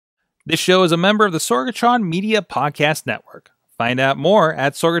This show is a member of the Sorgatron Media Podcast Network. Find out more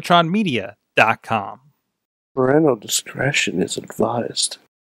at sorgatronmedia.com. Parental discretion is advised.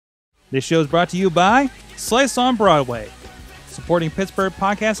 This show is brought to you by Slice on Broadway, supporting Pittsburgh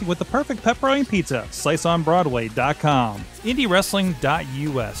podcasting with the perfect pepperoni pizza. SliceOnBroadway.com.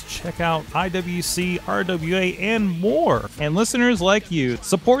 IndieWrestling.us. Check out IWC, RWA, and more. And listeners like you,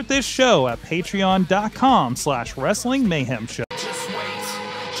 support this show at Patreon.com/Wrestling Mayhem Show. Just wait,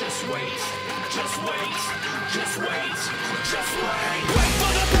 just wait, just wait, just wait, just wait. Wait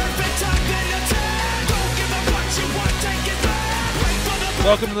for the perfect time, then attack. Don't give up what you want, take it back. Wait for the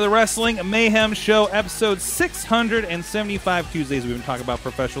Welcome to the Wrestling Mayhem Show, episode 675. Tuesdays, we've been talking about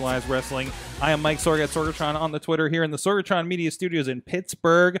professionalized wrestling. I am Mike Sorg at Sorgatron on the Twitter here in the Sorgatron Media Studios in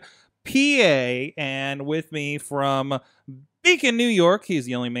Pittsburgh, PA. And with me from Beacon, New York, he's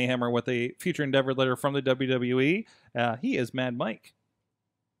the only Mayhemmer with a future endeavor letter from the WWE. He is Mad Mike.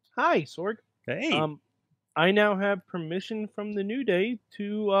 Hi, Sorg. Hey. I now have permission from the New Day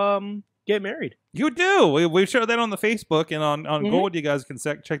to get married. You do. We showed that on the Facebook and on Gold. You guys can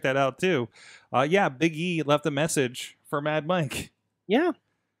check that out too. Yeah, Big E left a message for Mad Mike. Yeah,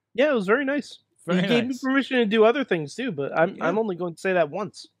 it was very nice. He gave me permission to do other things too, but I'm only going to say that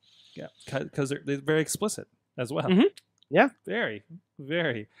once. Yeah, because they're very explicit as well. Mm-hmm. Yeah, very,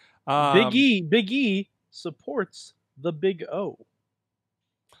 very. Big E supports the Big O.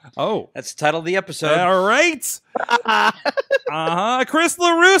 Oh, that's the title of the episode. All right. Chris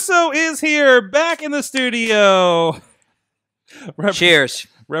LeRusso is here, back in the studio. Cheers.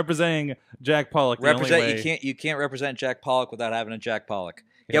 Representing Jack Pollock. You can't represent Jack Pollock without having a Jack Pollock.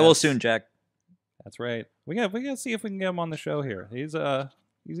 Yes. Get well soon, Jack. That's right. We got to see if we can get him on the show here. He hasn't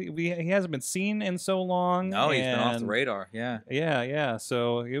been seen in so long. No, he's been off the radar. Yeah. Yeah.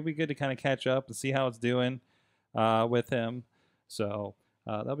 So it'll be good to kind of catch up and see how it's doing with him. So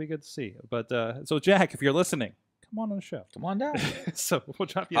that'll be good to see. But so Jack, if you're listening, come on the show. Come on down. So we'll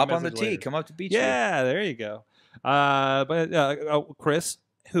drop you. Hop on the tee. tee. Come up to beach. Yeah, there you go. Chris,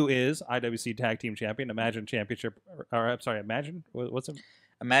 who is IWC Tag Team Champion, Imagine Championship, Imagine, what's it?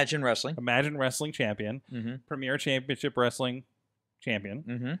 Imagine Wrestling. Imagine Wrestling Champion, Premier Championship Wrestling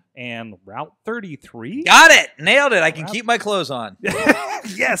Champion, and Route 33. Got it! Nailed it! I can keep my clothes on.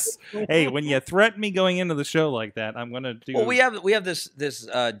 Yes. Hey, when you threaten me going into the show like that, I'm gonna do. Well, we have this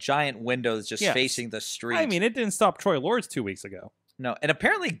giant window that's just facing the street. I mean, it didn't stop Troy Lords 2 weeks ago. No, and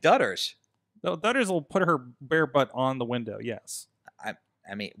apparently Dutters. No, Dutters will put her bare butt on the window. Yes. I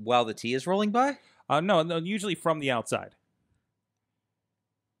mean, while the tea is rolling by. No, usually from the outside.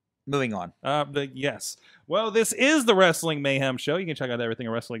 Moving on. Yes. Well, this is the Wrestling Mayhem Show. You can check out everything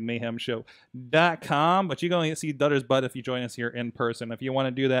at WrestlingMayhemShow.com. But you're going to see Dutter's butt if you join us here in person. If you want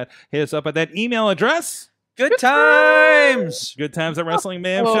to do that, hit us up at that email address. Good times. Good times at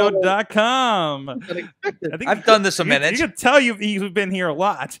WrestlingMayhemShow.com. I've done this a minute. You can tell you've been here a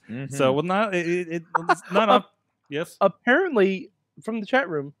lot. So it's not up. Yes. Apparently, from the chat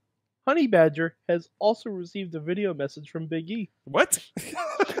room, Honey Badger has also received a video message from Big E. What?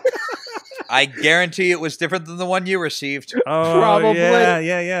 I guarantee it was different than the one you received. Oh, probably.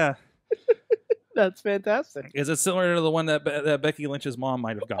 Yeah. That's fantastic. Is it similar to the one that Becky Lynch's mom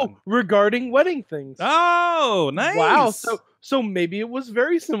might have gotten? Oh, regarding wedding things. Oh, nice. Wow. So maybe it was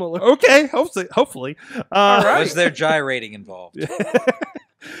very similar. Okay, hopefully. All right. Was there gyrating involved?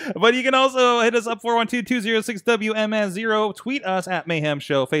 But you can also hit us up 412-206-WMS0. Tweet us at Mayhem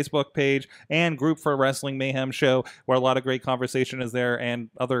Show Facebook page and group for Wrestling Mayhem Show, where a lot of great conversation is there and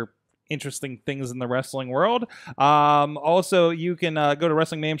other interesting things in the wrestling world. Also, you can go to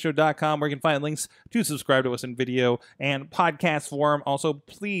WrestlingMayhemShow.com where you can find links to subscribe to us in video and podcast form. Also,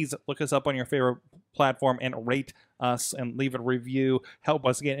 please look us up on your favorite platform and rate us and leave a review. Help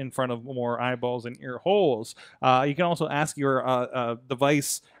us get in front of more eyeballs and ear holes. You can also ask your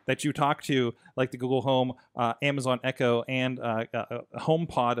device that you talk to, like the Google Home, Amazon Echo, and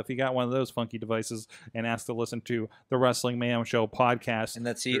HomePod, if you got one of those funky devices, and ask to listen to the Wrestling Mayhem Show podcast. And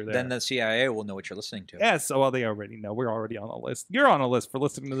then the CIA will know what you're listening to. Yes, well, they already know. We're already on a list. You're on a list for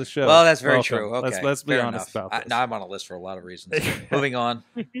listening to the show. Well, that's very true. Okay, let's be honest about this. I'm on a list for a lot of reasons. Moving on.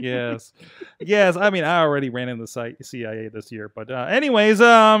 Yes. I mean, I already ran into the CIA this year, but anyways,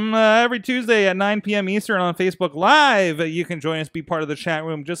 every Tuesday at 9 p.m. Eastern on Facebook Live, you can join us, be part of the chat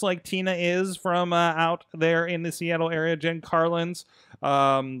room, just like Tina is from out there in the Seattle area, Jen Carlin's.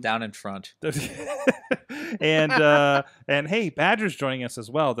 Down in front. And hey, Badger's joining us as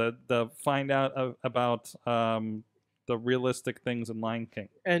well to find out about the realistic things in Lion King.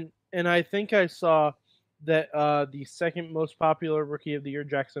 And I think I saw that the second most popular Rookie of the Year,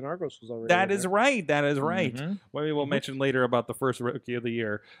 Jackson Argos, was already. That in is there. right. That is right. Mhm. Maybe we'll mention later about the first Rookie of the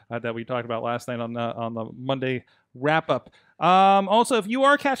Year that we talked about last night on the Monday wrap up. Also, if you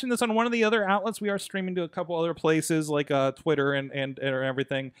are catching this on one of the other outlets, we are streaming to a couple other places like Twitter and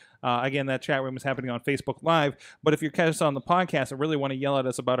everything. Again, that chat room is happening on Facebook Live. But if you're catching us on the podcast and really want to yell at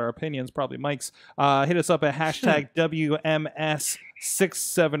us about our opinions, probably Mike's, hit us up at hashtag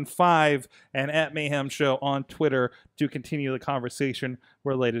WMS675 and at Mayhem Show on Twitter to continue the conversation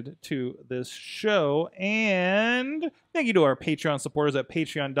related to this show. And thank you to our Patreon supporters at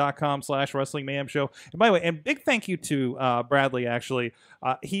patreon.com/Wrestling Mayhem Show. And by the way, and big thank you to Bradley, actually.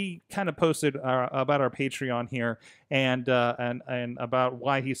 He kind of posted about our Patreon here and about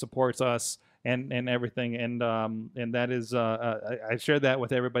why he supports us and everything. And that is, I shared that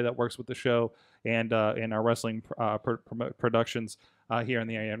with everybody that works with the show and in our wrestling productions here in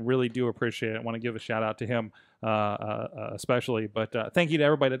the area, and really do appreciate it. I want to give a shout out to him especially. But thank you to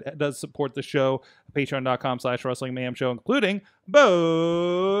everybody that does support the show. Patreon.com/Wrestling Mayhem Show, including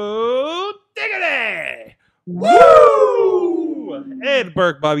Bo Diggity! Woo! Ed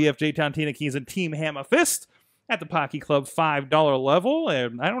Burke, Bobby F. J. Town, Tina Keys, and Team Hammer Fist at the Pocky Club $5 level.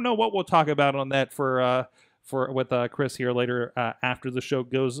 And I don't know what we'll talk about on that with Chris here later after the show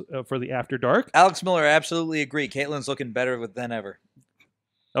goes for the After Dark. Alex Miller, absolutely agree. Caitlin's looking better than ever.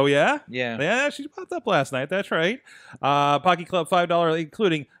 Oh, yeah? Yeah. Yeah, she popped up last night. That's right. Pocky Club $5,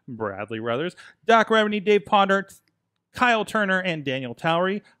 including Bradley Brothers, Doc Remedy, Dave Ponder, Kyle Turner, and Daniel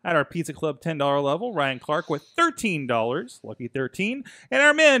Towery. At our Pizza Club $10 level, Ryan Clark with $13, lucky 13. And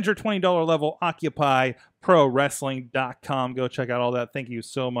our manager $20 level, OccupyProWrestling.com. Go check out all that. Thank you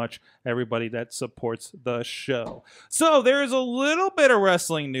so much, everybody that supports the show. So there's a little bit of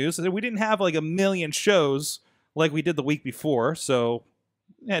wrestling news. We didn't have like a million shows like we did the week before, so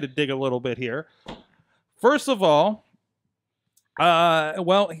I had to dig a little bit here. First of all,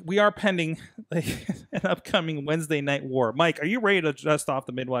 well, we are pending an upcoming Wednesday Night War. Mike, are you ready to dust off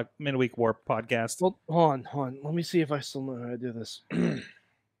the Midweek War podcast? Well, hold on. Let me see if I still know how to do this. The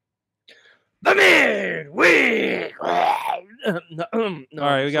Midweek! No, all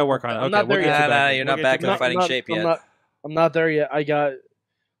right, we got to work on it. I'm Okay, not there we'll yet. get you back. You're not back in fighting shape yet. I'm not there yet. I got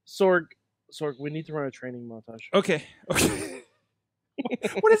Sorg, we need to run a training montage. Okay.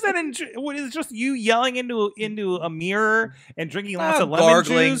 What is that? What is just you yelling into a mirror and drinking lots of lemon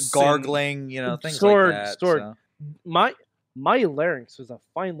juice? Gargling, things Sorg, like that. Sorg. My larynx is a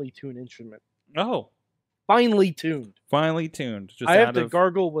finely tuned instrument. Oh, finely tuned. Finely tuned. Just I have to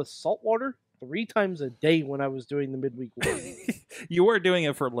gargle with salt water 3 times a day when I was doing the Midweek War. You were doing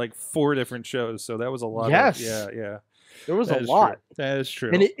it for like 4 different shows, so that was a lot. Yes. Yeah. There was a lot. True. That is true.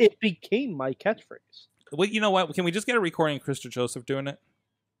 And it became my catchphrase. Well, you know what? Can we just get a recording of Chris Joseph doing it?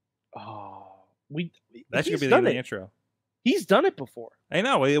 Oh, that should be the intro. He's done it before. I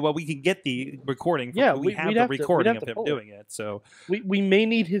know. Well, we can get the recording. Yeah, we have the recording of him doing it. So we may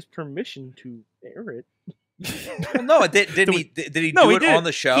need his permission to air it. Well, no, did he do it on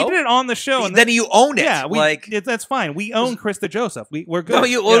the show? He did it on the show, and then you own it. Yeah, that's fine. We own Krista Joseph. We're good. No,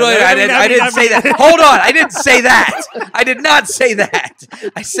 I didn't say that. Hold on, I didn't say that. I did not say that.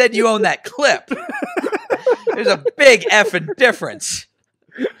 I said you own that clip. There's a big effing difference.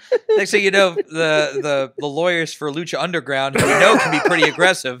 Next thing you know, the lawyers for Lucha Underground, who can be pretty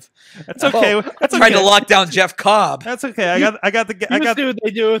aggressive. That's okay. Trying to lock down Jeff Cobb. That's okay. I got see what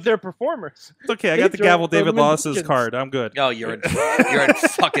they do with their performers. It's okay. I got the gavel David Lawless's card. I'm good. Oh, you're in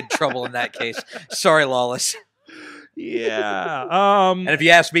fucking trouble in that case. Sorry, Lawless. Yeah. And if you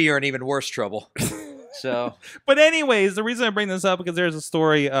ask me, you're in even worse trouble. So, but anyways, the reason I bring this up because there's a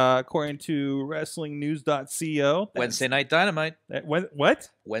story according to WrestlingNews.co. Wednesday Night Dynamite. What?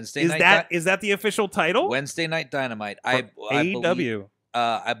 Wednesday Night. Is that the official title? Wednesday Night Dynamite. AEW.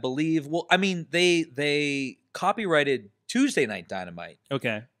 I believe. Well, I mean, they copyrighted Tuesday Night Dynamite.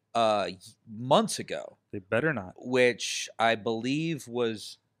 Okay. Months ago. They better not. Which I believe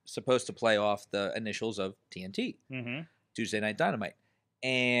was supposed to play off the initials of TNT. Mm-hmm. Tuesday Night Dynamite.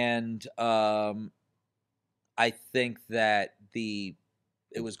 And I think that it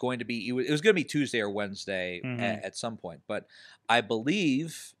was going to be Tuesday or Wednesday at some point. But I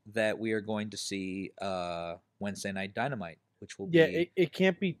believe that we are going to see Wednesday Night Dynamite, which will be it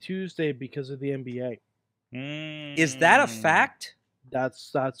can't be Tuesday because of the NBA. Is that a fact?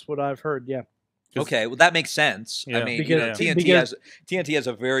 That's what I've heard. Yeah. Okay, well that makes sense. Yeah. I mean, because TNT has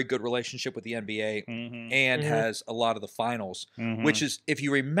a very good relationship with the NBA and has a lot of the finals, which is, if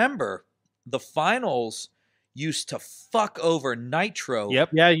you remember, the finals used to fuck over Nitro. Yep.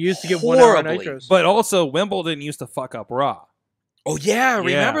 Yeah, you used to get 1 hour Nitros. But also Wimbledon used to fuck up Raw. Oh yeah,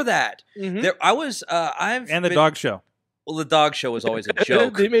 remember that? Mhm. There, I was. And the dog show. Well, the dog show was always a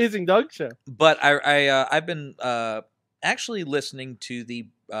joke. The Amazing Dog Show. But I've been actually listening to the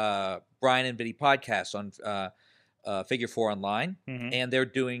Brian and Biddy podcast on Figure 4 Online, and they're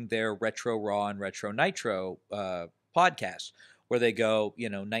doing their Retro Raw and Retro Nitro podcast, where they go,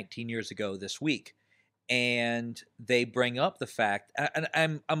 19 years ago this week, and they bring up the fact, and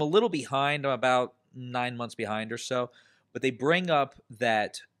I'm a little behind, I'm about 9 months behind or so, but they bring up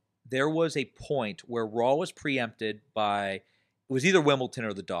that there was a point where Raw was preempted by, it was either Wimbledon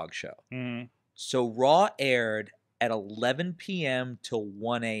or the dog show. So Raw aired at 11 p.m. till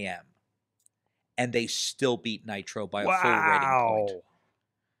 1 a.m. and they still beat Nitro by a full rating point.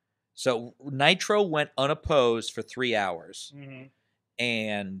 So Nitro went unopposed for 3 hours,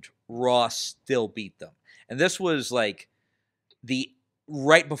 and Raw still beat them. And this was like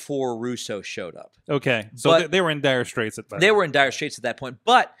right before Russo showed up. Okay, so they were in dire straits at that point. They were in dire straits at that point,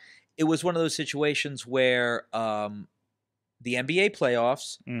 but it was one of those situations where the NBA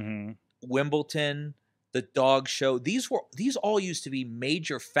playoffs, Wimbledon, the dog show, these all used to be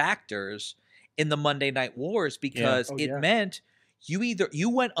major factors in the Monday Night Wars, because it meant you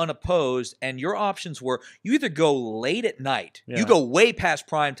went unopposed, and your options were you either go late at night, you go way past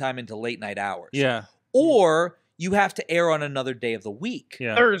prime time into late night hours, or you have to air on another day of the week.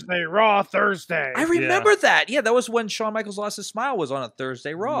 Thursday, Raw, Thursday. I remember that. Yeah, that was when Shawn Michaels Lost His Smile was on a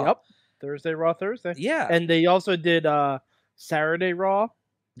Thursday Raw. Yep. Thursday, Raw, Thursday. Yeah. And they also did Saturday Raw.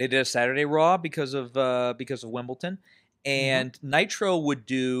 They did a Saturday Raw because of Wimbledon. And Nitro would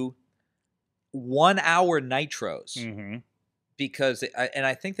do 1 hour Nitros. Because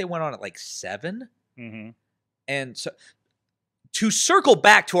I think they went on at like 7. And so to circle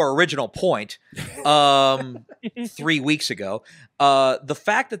back to our original point, 3 weeks ago, the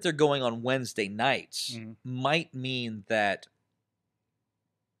fact that they're going on Wednesday nights might mean that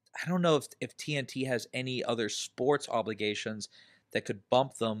I don't know if TNT has any other sports obligations that could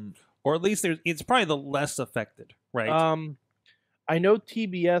bump them, or at least it's probably the less affected, right? I know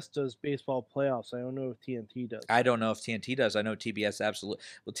TBS does baseball playoffs. I don't know if TNT does. I don't know if TNT does. I know TBS absolutely.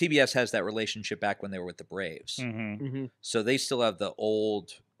 Well, TBS has that relationship back when they were with the Braves. So they still have the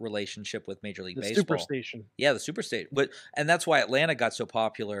old relationship with Major League Baseball. Superstation. Yeah, the Superstation. And that's why Atlanta got so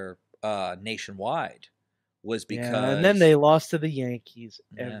popular nationwide, was because... and then they lost to the Yankees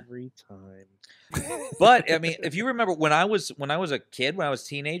every time. But, I mean, if you remember, when I was a kid, when I was a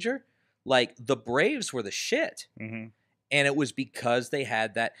teenager, like, the Braves were the shit. And it was because they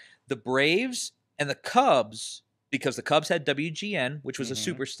had that. The Braves and the Cubs, because the Cubs had WGN, which was a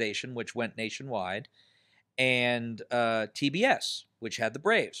superstation, which went nationwide, and TBS, which had the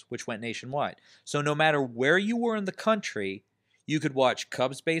Braves, which went nationwide. So no matter where you were in the country, you could watch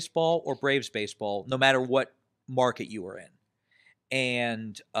Cubs baseball or Braves baseball, no matter what market you were in.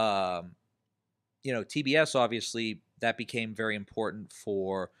 And, TBS, obviously, that became very important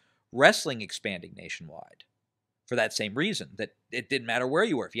for wrestling expanding nationwide. For that same reason, that it didn't matter where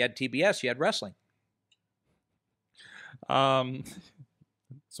you were. If you had TBS, you had wrestling. Some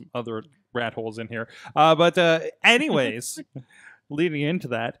other rat holes in here. But anyways, leading into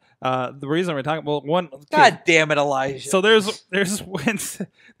that, the reason we're talking, God damn it, Elijah. So there's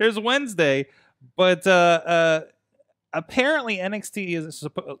Wednesday, but apparently NXT is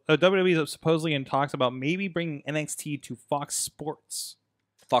WWE is supposedly in talks about maybe bringing NXT to Fox Sports.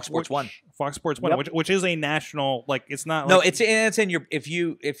 Fox Sports 1. Fox Sports 1, which is a national, like, it's not no, like, it's in your, if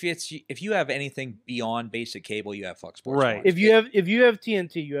you have anything beyond basic cable, you have Fox Sports 1. If you have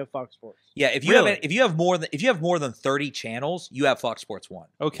TNT, you have Fox Sports. Yeah, if you have more than 30 channels, you have Fox Sports 1.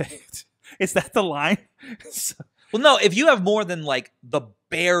 Okay. Is that the line? Well, no, if you have more than like the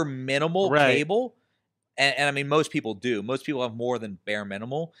bare minimal cable, and I mean, most people do. Most people have more than bare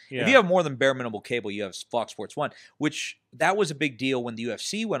minimal. Yeah. If you have more than bare minimal cable, you have Fox Sports 1, which that was a big deal when the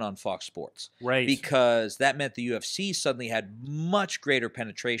UFC went on Fox Sports. Right. Because that meant the UFC suddenly had much greater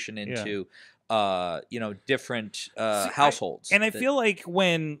penetration into, different households. I feel like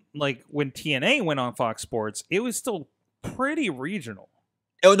when TNA went on Fox Sports, it was still pretty regional.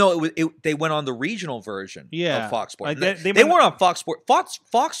 Oh no! They went on the regional version of Fox Sports. They weren't on Fox Sports.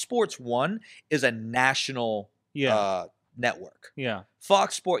 Fox Sports 1 is a national network. Yeah.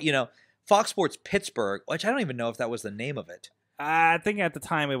 Fox Sports Pittsburgh, which I don't even know if that was the name of it. I think at the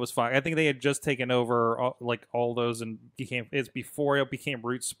time it was Fox. I think they had just taken over all those and it's before it became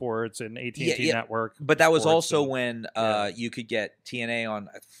Root Sports and AT&T Network. But that was also when you could get TNA on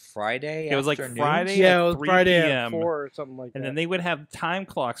Friday. It was like Friday. Yeah, it was 3 Friday PM. at 4 or something like that. And then they would have time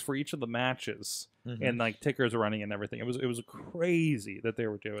clocks for each of the matches and like tickers running and everything. It was crazy that they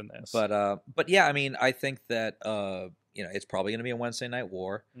were doing this. But yeah, I mean, I think that you know, it's probably going to be a Wednesday Night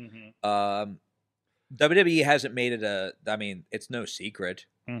War. Mm-hmm. WWE hasn't made it I mean, it's no secret.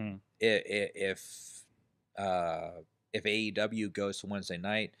 Mm-hmm. If AEW goes to Wednesday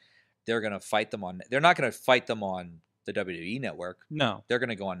night, they're going to fight them on. They're not going to fight them on the WWE network. No, they're going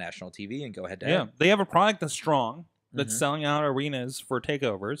to go on national TV and go head to yeah. head. They have a product that's strong, that's Mhm. selling out arenas for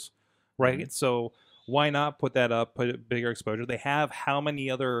takeovers, right? Mhm. So why not put that up, put it bigger exposure? They have how many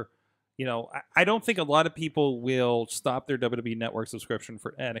other, you know, I don't think a lot of people will stop their WWE network subscription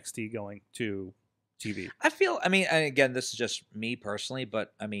for NXT going to TV. I mean, and again, this is just me personally,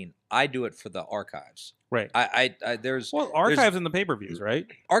 but I mean, I do it for the archives. Right. There's Archives in the pay-per-views, right?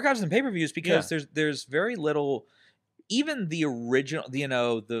 archives and pay-per-views because there's very little, even the original, you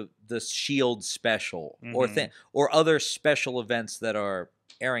know, the Shield special Mhm. or other special events that are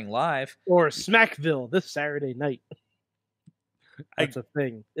airing live. Or Smackville this Saturday night. That's a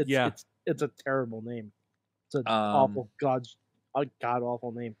thing. It's a terrible name. It's an awful god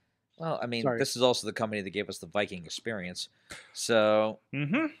awful name. Well, I mean, Sorry. this is also the company that gave us the Viking experience. So,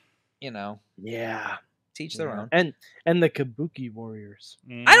 Mm-hmm. you know, Yeah. teach their own. And the Kabuki Warriors.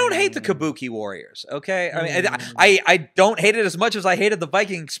 I don't hate the Kabuki Warriors, okay? I mean, Mm. I don't hate it as much as I hated the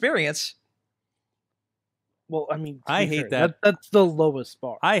Viking experience. Well, I mean, to I be hate fair, that. That's the lowest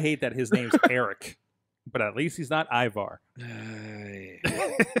bar. I hate that his name's Eric, but at least he's not Ivar.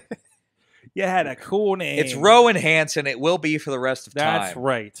 You had a cool name. It's Rowan Hansen. It will be for the rest of time. That's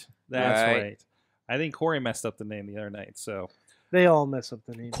right. That's Right. right. I think Corey messed up the name the other night. So They all mess up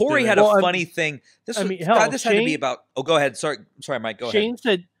the name. Corey had Well, a funny thing. This I was, mean, God, hell, this had to be Shane- about. Oh, go ahead. Sorry, Mike. Go Shane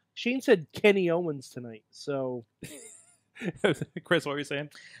said Kenny Owens tonight. So Chris, what were you saying?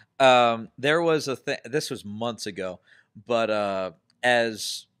 ahead. There was a thing. This was months ago, but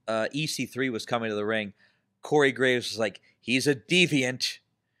as EC3 was coming to the ring, Corey Graves was like, "He's a deviant."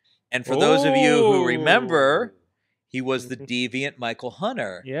 And for those of you who remember, he was the deviant Michael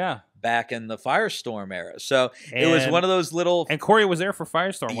Hunter Yeah. back in the Firestorm era. So it was one of those little. And Corey was there for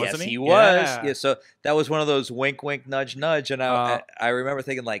Firestorm, Yes, wasn't he? he was. Yeah. Yeah, so that was one of those wink, wink, nudge, nudge. And I remember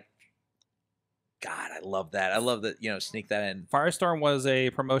thinking, like, God, I love that. I love that, you know, sneak that in. Firestorm was a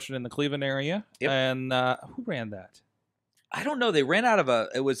promotion in the Cleveland area. Yep. And who ran that? I don't know. They ran out of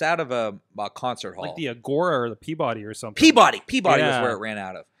it was out of a concert hall. Like the Agora or the Peabody or something. Peabody was Yeah. where it ran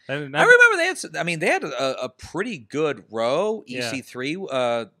out of. And I remember they had a pretty good row. Yeah.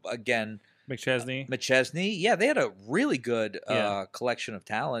 EC3 again. McChesney. McChesney, yeah, they had a really good Yeah. collection of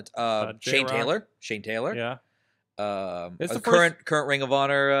talent. J-Rock. Shane Taylor, Yeah. It's a the first- current Ring of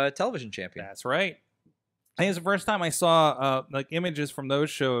Honor television champion. That's right. I think it's the first time I saw like images from those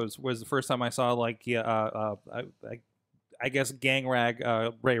shows was the first time I saw like I guess gang rag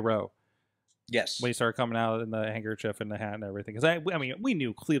Ray Rowe Yes, when he started coming out in the handkerchief and the hat and everything. Because I mean we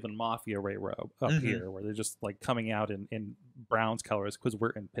knew Cleveland Mafia Ray Rowe up Mhm. here where they're just like coming out in Browns colors because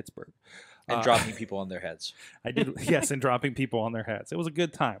we're in Pittsburgh and dropping people on their heads. I did yes, and dropping people on their heads. It was a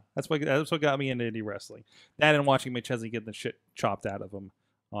good time. That's what got me into indie wrestling. That and watching McChesney get the shit chopped out of him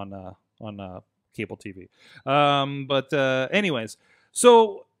on cable TV. Anyways,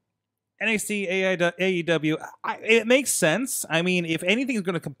 so NXT, AEW, it makes sense. I mean, if anything's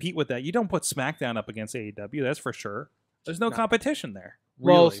going to compete with that, you don't put SmackDown up against AEW. That's for sure. There's no competition there.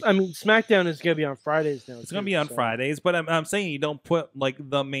 well, Really. I mean, SmackDown is going to be on Fridays now. It's going to be on Fridays, but I'm saying you don't put like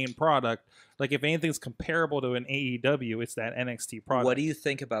the main product. Like if anything's comparable to an AEW, it's that NXT product. What do you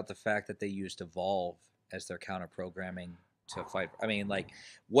think about the fact that they used Evolve as their counter programming to fight? I mean, like,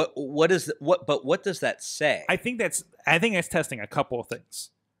 what does that say? I think that's testing a couple of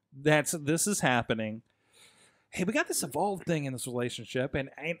things. This is happening. Hey, we got this Evolve thing in this relationship, and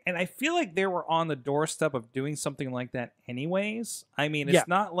I feel like they were on the doorstep of doing something like that anyways. I mean, it's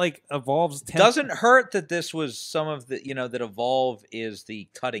not like Evolve's doesn't hurt that this was some of the, you know, that Evolve is the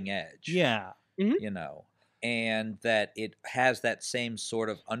cutting edge. Yeah. You know, and that it has that same sort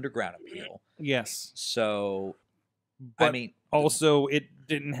of underground appeal. Yes. So, But I mean, also it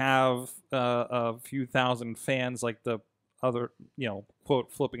didn't have a few thousand fans like the other, you know,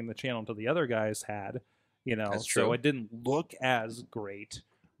 quote flipping the channel to the other guys had. You know, That's so true. it didn't look as great,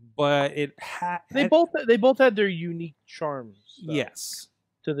 but it had. They both had their unique charms. Though, Yes.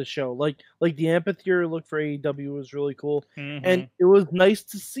 to the show, like the amphitheater look for AEW was really cool, Mhm. and it was nice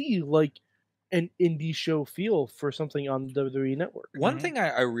to see like an indie show feel for something on the WWE network. one thing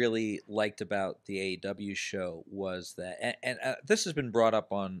I really liked about the AEW show was that, and this has been brought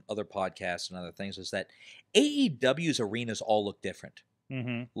up on other podcasts and other things, is that AEW's arenas all look different.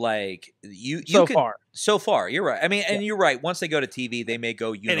 Mm-hmm. Like you So far, you're right. I mean, and you're right. Once they go to TV, they may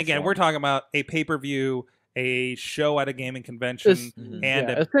go uniform. And again, we're talking about a pay-per-view, a show at a gaming convention, This- and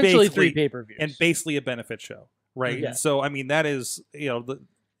essentially basically 3 pay-per-views. and basically a benefit show. right? Yeah. So I mean, that is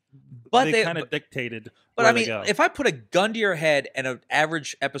But they kind of dictated. But where I mean, they go. if I put a gun to your head and an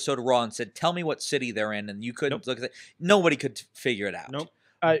average episode of Raw and said, "Tell me what city they're in," and you couldn't look at it, nobody could figure it out. Nope.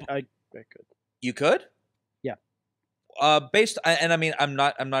 I could. You could? Yeah. And I mean, I'm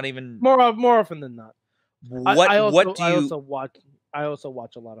not even More often than not. what I also, what do I you also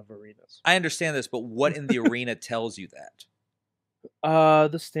watch a lot of arenas. I understand this, but what in the arena tells you that?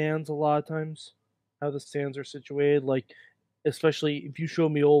 The stands a lot of times, how the stands are situated, like especially if you show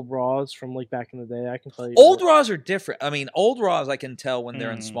me old Raws from like back in the day, I can tell you. Old Raws are different. I mean, old Raws I can tell when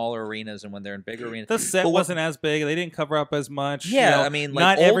they're in smaller arenas and when they're in bigger arenas. The set wasn't as big. They didn't cover up as much. Yeah, I mean,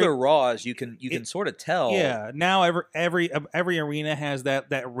 like older Raws, you can sort of tell. Yeah, now every arena has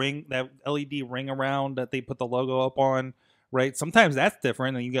that ring, that LED ring around that they put the logo up on. Right, sometimes that's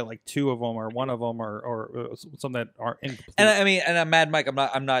different, and you get like two of them or one of them or some that are incomplete. And I mean, and Mad Mike,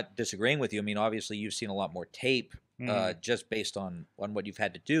 I'm not disagreeing with you. I mean, obviously you've seen a lot more tape, just based on what you've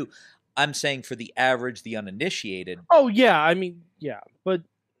had to do. I'm saying for the average, the uninitiated. Oh yeah, I mean yeah, but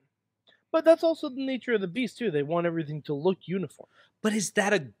that's also the nature of the beast too. They want everything to look uniform. But is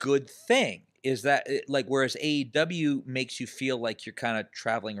that a good thing? Is that like, whereas AEW makes you feel like you're kind of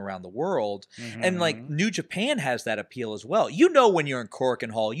traveling around the world, and like New Japan has that appeal as well. You know when you're in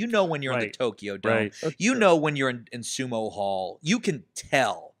Korakuen Hall, you know when you're in the Tokyo Dome, you know when you're in Sumo Hall. You can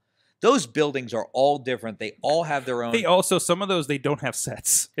tell. Those buildings are all different. They all have their own. They also, some of those, they don't have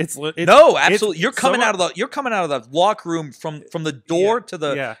sets. No, absolutely. You're coming out of the locker room from the door to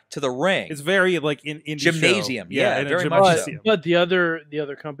the ring. It's very like in gymnasium. Yeah, very much so. But the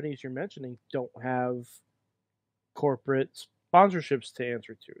other companies you're mentioning don't have corporate sponsorships to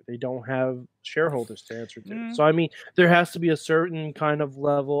answer to. They don't have shareholders to answer to. So I mean, there has to be a certain kind of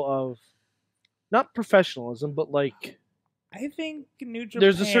level of not professionalism, but like, I think New Japan.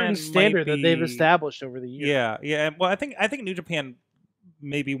 There's a certain standard that they've established over the years. Yeah. Well, I think New Japan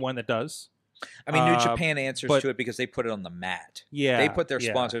may be one that does. I mean, New Japan answers to it because they put it on the mat. Yeah, they put their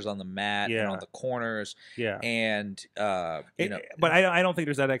sponsors on the mat and on the corners. Yeah, and but I don't think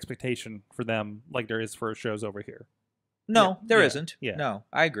there's that expectation for them like there is for shows over here. No, there isn't. Yeah. No,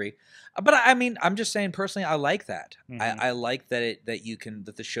 I agree. But I mean, I'm just saying personally, I like that. I like that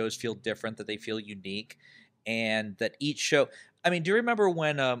that the shows feel different, that they feel unique. And that each show, I mean, do you remember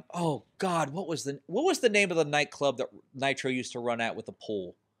when? Oh God, what was the name of the nightclub that Nitro used to run at with the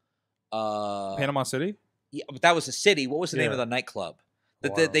pool? Panama City. Yeah, but that was the city. What was the name of the nightclub?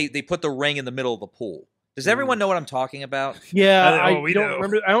 That they put the ring in the middle of the pool. Does everyone know what I'm talking about? Yeah, I don't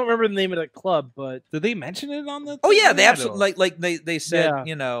remember. I don't remember the name of that club, but did they mention it on the? Oh yeah, they absolutely like they said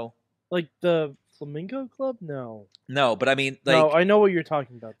like the Flamingo Club. No, but I mean, like, no, I know what you're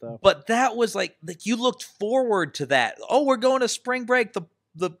talking about though. But that was like you looked forward to that. Oh, we're going to spring break.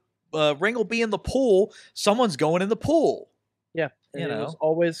 The ring will be in the pool. Someone's going in the pool. Yeah, and it was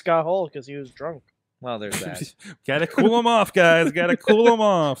always Scott Hall because he was drunk. Well, there's that. Gotta cool them off, guys. Gotta cool them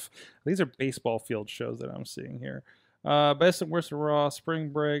off. These are baseball field shows that I'm seeing here. Best and worst of Raw, Spring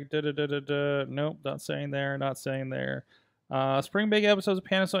Break. Nope, not saying there. Not saying there. Spring Break episodes of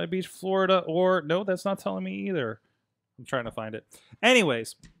Panasonic Beach, Florida, or no, that's not telling me either. I'm trying to find it.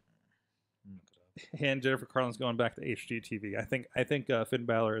 Anyways, and Jennifer Carlin's going back to HGTV. I think Finn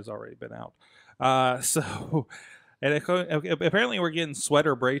Balor has already been out. So, and apparently we're getting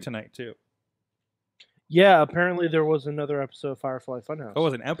Sweater Bray tonight too. Yeah, apparently there was another episode of Firefly Funhouse. Oh, it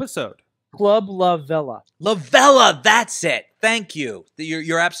was an episode. Club La Vela. La Vela, that's it. Thank you.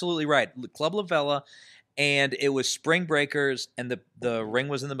 You're absolutely right. Club La Vela, and it was Spring Breakers, and the ring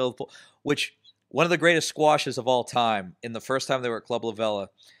was in the middle of the pool, which one of the greatest squashes of all time. In the first time they were at Club La Vela,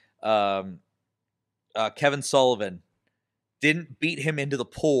 Kevin Sullivan didn't beat him into the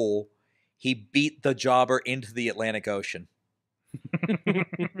pool. He beat the jobber into the Atlantic Ocean.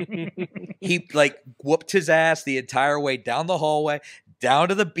 He whooped his ass the entire way down the hallway, down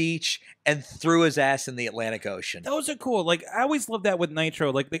to the beach, and threw his ass in the Atlantic Ocean. Those are cool. Like, I always love that with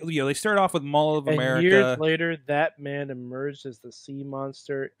Nitro. Like, they start off with Mall of America. And years later, that man emerged as the sea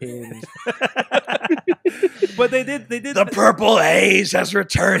monster in. But they did. The purple haze has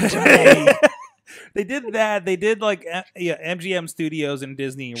returned to me. They did that. They did MGM Studios and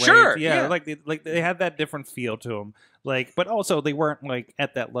Disney, right? Sure, yeah. Like they had that different feel to them. Like, but also they weren't like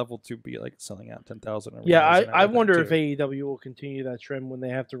at that level to be like selling out 10,000. Yeah, I wonder if AEW will continue that trend when they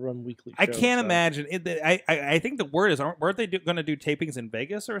have to run weekly shows. I can't imagine. I think the word is, weren't they going to do tapings in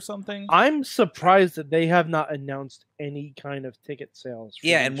Vegas or something? I'm surprised that they have not announced any kind of ticket sales.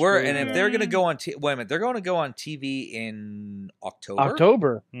 Yeah, and if they're going to go on, wait a minute, they're going to go on TV in October.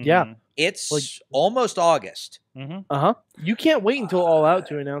 October, yeah. It's like almost August. You can't wait until All Out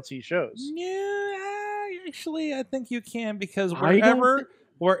to announce these shows. Yeah, Actually, I think you can because I don't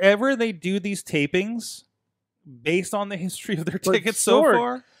wherever they do these tapings, based on the history of their But tickets so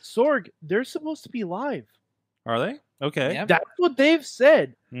far, Sorg, they're supposed to be live. are they? Okay. Yeah. That's what they've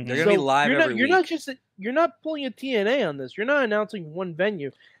said. Mhm. They're gonna be live you're not, every you're week. not just you're not pulling a TNA on this. You're not announcing one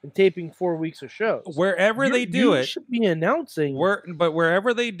venue and taping 4 weeks of shows. Wherever they do you it, should be announcing. but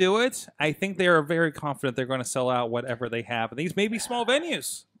wherever they do it, I think they are very confident they're going to sell out whatever they have. These may be small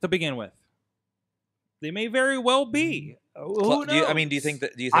venues to begin with. They may very well be. Who Do you knows? think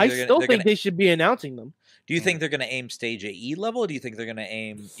that? Do you think I they're still gonna, think they should be announcing them. Do you think they're going to aim stage AE level? Or do you think they're going to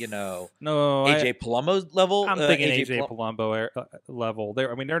aim, No, AJ Palumbo level? I'm thinking AJ Palumbo. Palumbo level.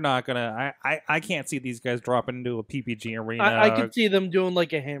 They're not gonna. I can't see these guys dropping into a PPG arena. I could see them doing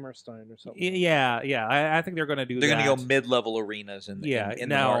like a Hammerstein or something. Yeah. I think they're gonna do. They're that. going to go mid-level arenas in the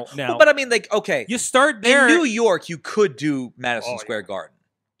north. now. But I mean, like, okay, You start there. in New York, you could do Madison Oh, yeah. Square Garden.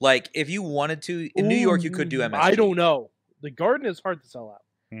 Like, if you wanted to, in New York, you could do MSG. I don't know. The Garden is hard to sell out.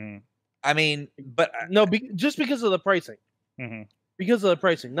 Mhm. I mean, but No, just because of the pricing. Mhm. Because of the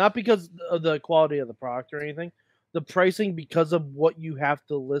pricing, not because of the quality of the product or anything. The pricing, because of what you have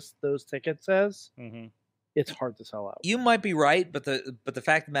to list those tickets as, Mhm. it's hard to sell out. you might be right. But the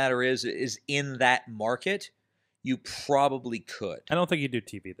fact of the matter is in that market, you probably could. I don't think you do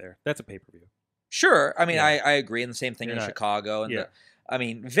TV there. That's a pay per view. Sure. I mean, Yeah. I agree. And the same thing You're in not- Chicago. And yeah. I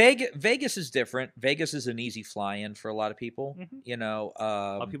mean, Vegas is different. Vegas is an easy fly-in for a lot of people. Mhm. You know, A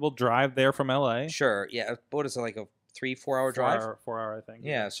lot of people drive there from LA. sure, yeah. What is it, like a 3-4 hour drive? 4 hour, I think.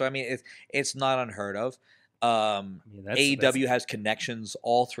 Yeah. So I mean, it's not unheard of. I mean, AEW has connections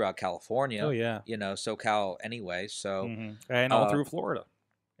all throughout California. Oh yeah. You know, SoCal anyway. So Mhm. And all uh, through Florida,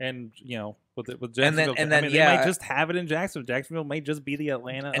 and with And then- Jacksonville. and then, I mean, they yeah, might just have it in Jacksonville. Jacksonville may just be the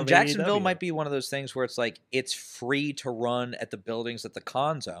Atlanta. and of Jacksonville AEW. might be one of those things where it's like it's free to run at the buildings that the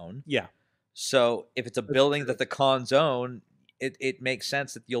cons own. Yeah. So if it's a building that the cons own, it makes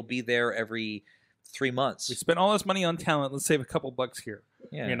sense that you'll be there every 3 months. We spent all this money on talent. Let's save a couple bucks here.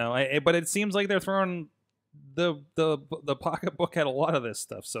 Yeah. But it seems like they're throwing the pocketbook at a lot of this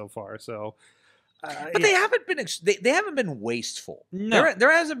stuff so far. So, But they haven't been they haven't been wasteful. No.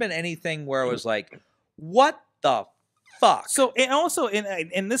 There hasn't been anything where I was like, what the fuck? So and also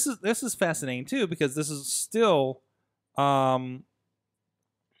and this is fascinating too because this is still, and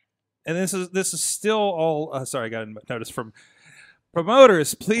this is still all. Sorry, I got a notice from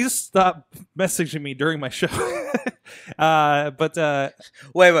promoters. Please stop messaging me during my show.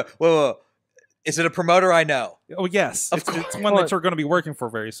 Wait. Is it a promoter I know? Oh yes, Of it's one that you're going to be working for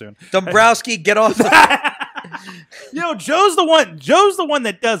very soon. Dombrowski, get off the Joe's the one. Joe's the one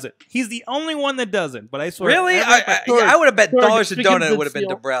that does it. He's the only one that doesn't. But I swear, Really? I would have bet Sorg, dollars a because donut it would have it's been the-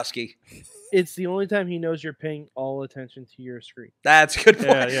 Dombrowski. It's the only time he knows you're paying all attention to your screen. That's a good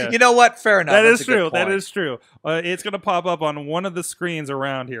point. Yeah. You know what? Fair enough. that That's is a good true. That point. is true. It's going to pop up on one of the screens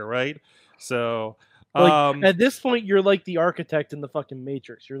around here, right? So, Like, at this point, you're like the architect in the fucking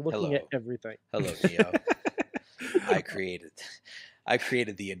Matrix. You're looking Hello. at everything. Hello, Neo. I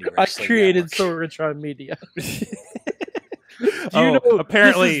created the indie I wrestling. created network. Sorgatron Media.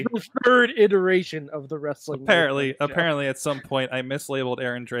 apparently, this is the third iteration of the wrestling. apparently, network show. apparently, at some point, I mislabeled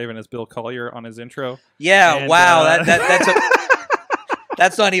Aaron Draven as Bill Collier on his intro. Yeah. And, wow. that's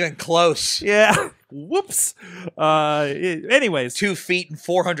That's not even close. Yeah. Whoops. Anyways, 2 feet and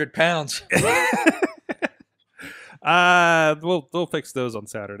 400 pounds. we'll fix those on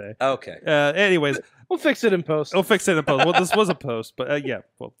Saturday. Okay. Anyways, We'll fix it in post. we'll fix it in post. Well, this was a post, but yeah.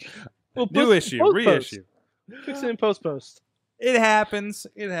 Well, We'll new post- issue, post- reissue. Fix it in post. It happens.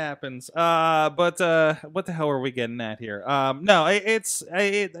 It happens. But what the hell are we getting at here? No,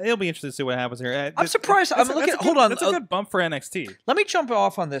 it'll be interesting to see what happens here. I'm surprised. I'm looking. Hold on. That's a good bump for NXT. Let me jump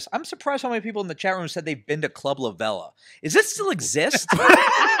off on this. I'm surprised how many people in the chat room said they've been to Club Lavella. Does this still exist? Like,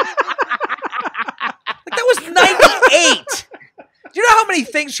 that was 98. Do you know how many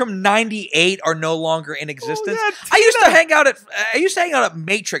things from 98 are no longer in existence? yeah, I used to hang out at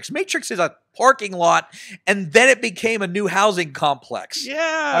Matrix. Matrix is a parking lot, and then it became a new housing complex.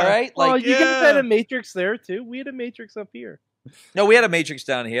 Yeah. All right. Well, Like, you guys had a Matrix there too. We had a Matrix up here. no, we had a Matrix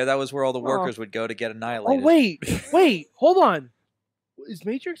down here. That was where all the Oh. workers would go to get Oh annihilated. wait, hold on. Is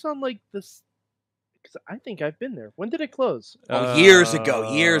Matrix on like this? Because I think I've been there. When did it close? Oh, years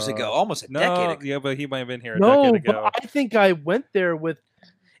ago, almost a decade ago. Yeah, but he might have been here a No, decade ago. but I think I went there with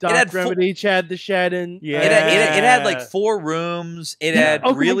Doc had Remedy, Chad the Shadden. Yeah. It had like 4 rooms. It had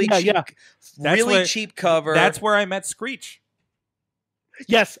Okay, really yeah, cheap, yeah. That's really where- cheap cover. That's where I met Screech.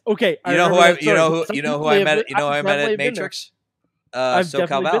 Yes. Okay. you know who I met. You know who I met at Matrix. I've SoCal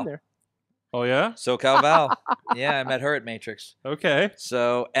definitely Val. been there. Oh yeah. SoCal Val. Yeah, I met her at Matrix. Okay.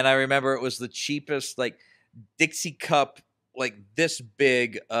 So, and I remember it was the cheapest. Like, Dixie cup, like this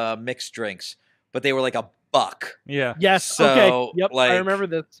big mixed drinks, but they were like $1. Yeah. Yes. So, okay. Yep. like- I remember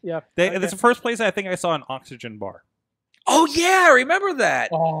this. Yeah. It's the first place I think I saw an oxygen bar. Oh yeah, I remember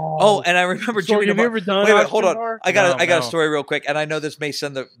that. Oh, and I remember So Jimmy. have you ever done? Wait, an hold Oxygen on. bar? I got No. a story real quick, and I know this may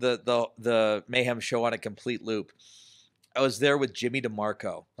send the Mayhem show on a complete loop. I was there with Jimmy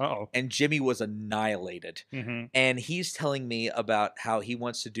DeMarco, Uh-oh. and Jimmy was annihilated. Mm-hmm. And he's telling me about how he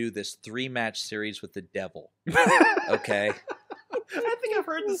wants to do this 3-match series with the devil. Okay. I think I've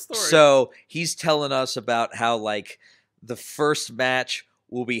heard this story. So he's telling us about how like the first match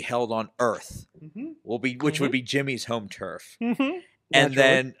will be held on Earth, which would be Jimmy's home turf. Mm-hmm. And Naturally.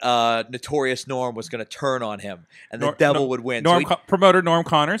 then Notorious Norm was going to turn on him, and the devil would win. Promoter Norm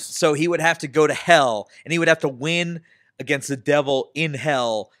Connors. So he would have to go to hell, and he would have to win against the devil in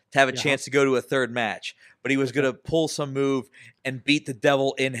hell to have a chance to go to a third match. But he was going to pull some move and beat the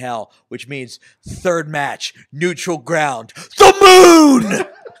devil in hell, which means third match, neutral ground, the moon!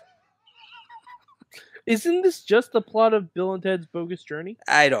 Isn't this just the plot of Bill and Ted's Bogus Journey?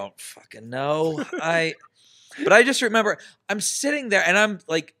 I don't fucking know. But I just remember I'm sitting there, and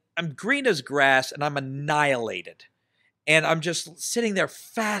I'm green as grass, and I'm annihilated. And I'm just sitting there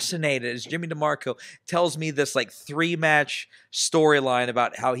fascinated as Jimmy DeMarco tells me this like 3-match storyline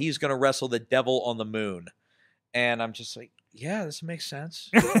about how he's going to wrestle the devil on the moon. And I'm just like, yeah, this makes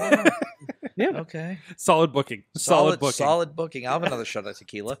sense. Yeah. Okay. Solid booking. Solid booking. Solid booking. I'll have another shot of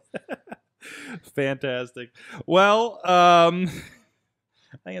tequila. Fantastic. Well, I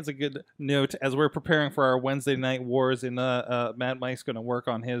think it's a good note as we're preparing for our Wednesday Night Wars, and Matt Mike's going to work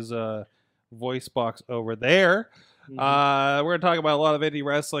on his voice box over there. We're going to talk about a lot of indie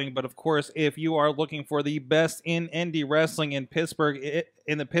wrestling, but of course, if you are looking for the best in indie wrestling in Pittsburgh,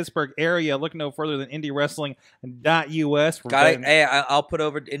 in the Pittsburgh area, look no further than IndieWrestling.us. Got it. Hey, I'll put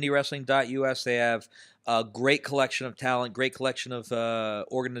over to IndieWrestling.us. They have a great collection of talent, great collection of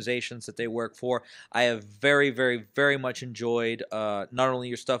organizations that they work for. I have very, very, very much enjoyed not only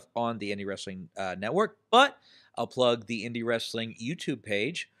your stuff on the Indie Wrestling Network, but I'll plug the Indie Wrestling YouTube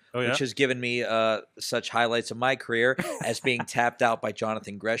page. Oh, yeah? Which has given me such highlights of my career as being tapped out by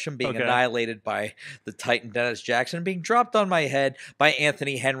Jonathan Gresham, being annihilated by the Titan Dennis Jackson, being dropped on my head by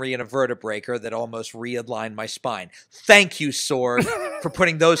Anthony Henry in a vertebraker that almost realigned my spine. Thank you, Sorg, for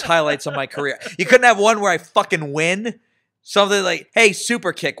putting those highlights on my career. You couldn't have one where I fucking win? Something like, hey,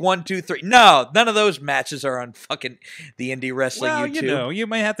 super kick, 1, 2, 3. No, none of those matches are on fucking the Indie Wrestling Well, YouTube. you know, you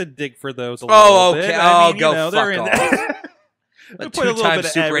may have to dig for those a little bit. Okay. I mean, Go you know, fuck they're in off. there. A Put a little 2-time bit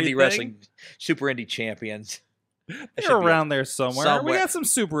of Super everything. Indie Wrestling, Super Indie champions. They're around there somewhere. We got some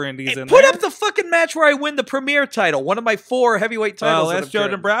super indies Hey, in put there. up the fucking match where I win the premier title, one of my 4 heavyweight titles. Well, that's Joe that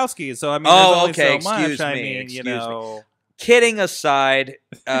I've Dombrowski. So I mean, Oh, there's only okay, so much. excuse I me, mean, excuse you me. know. Kidding aside,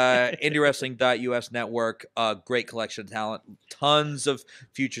 IndieWrestling.us network, great collection of talent, tons of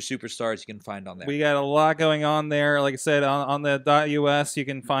future superstars you can find on there. We got a lot going on there. Like I said, on the .us, you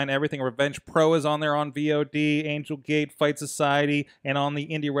can find everything. Revenge Pro is on there on VOD, Angel Gate, Fight Society, and on the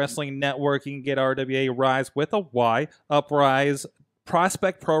Indie Wrestling Network, you can get RWA Rise with a Y, Uprise,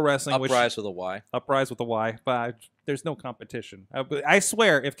 Prospect Pro Wrestling. Uprise with a Y. Uprise with a Y. But there's no competition. I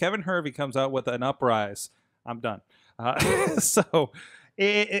swear, if Kevin Hervey comes out with an Uprise, I'm done. So,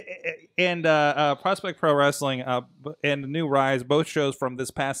 Prospect Pro Wrestling and the new Rise, both shows from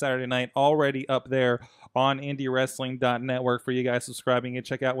this past Saturday night, already up there on IndieWrestling.network for you guys subscribing. And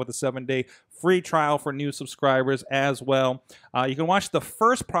check out with a 7-day free trial for new subscribers as well. You can watch the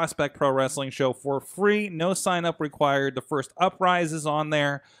first Prospect Pro Wrestling show for free, no sign up required. The first Uprise is on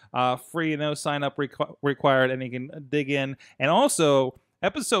there, free, no sign up required, and you can dig in. And also,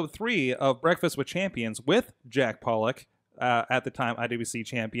 Episode 3 of Breakfast with Champions with Jack Pollock, at the time IWC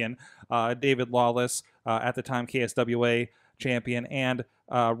champion, David Lawless, at the time KSWA champion, and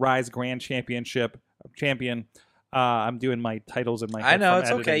Rise Grand Championship champion. I'm doing my titles in my head. I know, from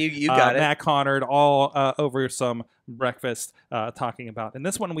it's editing. okay. You got it. Matt Connard, all over some breakfast talking about. And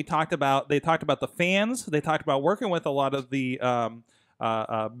this one they talked about the fans. They talked about working with a lot of the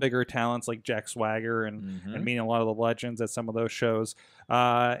bigger talents like Jack Swagger and meeting a lot of the legends at some of those shows,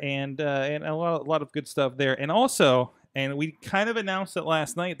 and a lot of good stuff there. And also, and we kind of announced it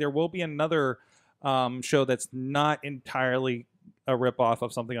last night, there will be another show that's not entirely a ripoff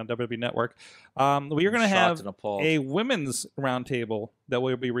of something on WWE Network. We are going to have a women's roundtable that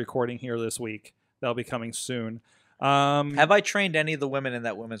we'll be recording here this week. That'll be coming soon. Have I trained any of the women in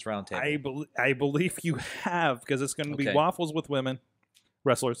that women's roundtable? I believe you have, because it's going to be waffles with women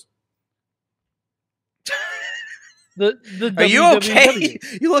wrestlers. The Are you WWW. okay?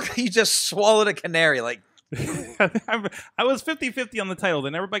 You look like you just swallowed a canary. Like, I was 50-50 on the title,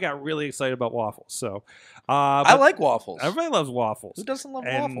 then everybody got really excited about waffles. So, I like waffles. Everybody loves waffles. Who doesn't love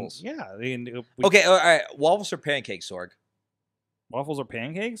And, waffles? Yeah. Okay, all right. Waffles or pancakes, Sorg? Waffles or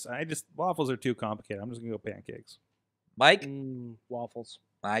pancakes? Waffles are too complicated. I'm just gonna go pancakes. Mike? Waffles.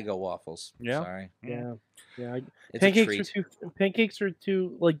 I go waffles. Yeah. Sorry. Yeah. It's a treat. Pancakes are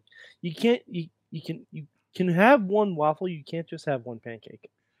too like you can have one waffle. You can't just have one pancake.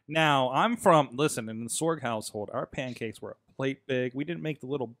 Now, in the Sorg household, our pancakes were a plate big. We didn't make the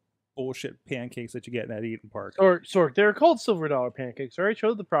little bullshit pancakes that you get in that Eden Park. Or Sorg, they're called $silver pancakes. All right,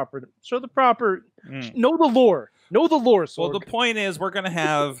 show the proper. Know the lore. Sorg. Well, the point is, we're gonna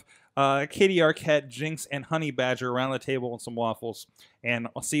have Katie Arquette, Jinx, and Honey Badger around the table with some waffles, and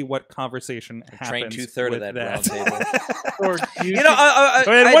I'll see what conversation happens. Train 2/3 of that round table.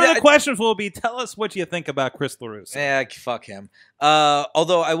 One of the questions will be, tell us what you think about Chris LeRusso. Yeah, fuck him.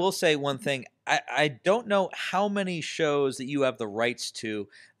 Although I will say one thing. I don't know how many shows that you have the rights to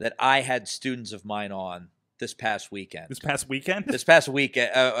that I had students of mine on this past weekend. This past weekend,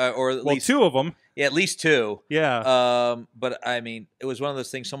 or at least 2 of them. Yeah, at least 2. Yeah. But I mean, it was one of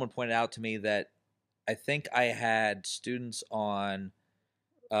those things. Someone pointed out to me that I think I had students on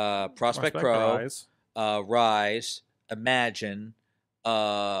Prospect Pro, Rise, Imagine,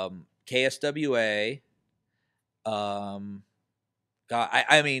 KSWA. God,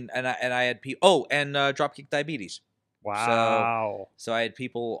 I mean, and I had people. Oh, and Dropkick Diabetes. Wow. So I had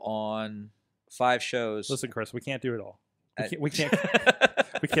people on 5 shows. Listen, Chris, we can't do it all. We can't.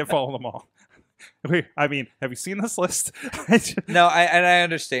 We can't follow them all. I mean, have you seen this list? No, I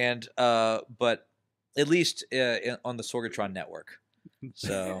understand, but at least on the Sorgatron network.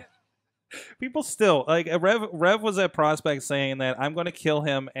 So people still like Rev was at Prospect saying that I'm going to kill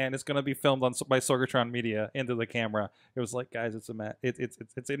him and it's going to be filmed by Sorgatron Media into the camera. It was like, guys, it's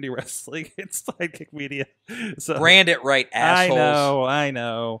indie wrestling. It's Sidekick Media. So brand it right, assholes. I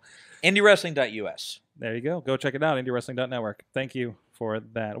know. IndieWrestling.us. There you go. Go check it out. IndieWrestling.network. Thank you for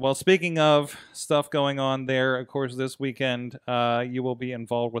that. Well, speaking of stuff going on there, of course, this weekend you will be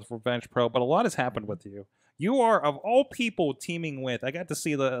involved with Revenge Pro, but a lot has happened with you. You are, of all people, teaming with, I got to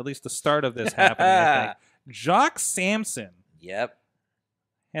see at least the start of this happening, I think, Jock Samson. Yep.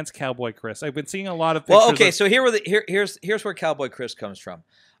 Hence Cowboy Chris. I've been seeing a lot of pictures. Well, okay, so here's where Cowboy Chris comes from.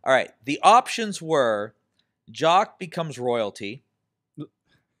 All right, the options were Jock becomes royalty,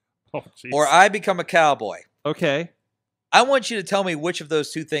 or I become a cowboy. Okay. I want you to tell me which of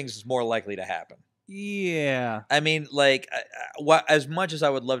those 2 things is more likely to happen. Yeah. I mean, like, as much as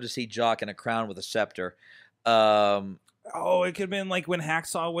I would love to see Jock in a crown with a scepter, it could have been like when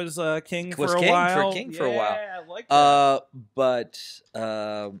Hacksaw was king for a while. I like that. But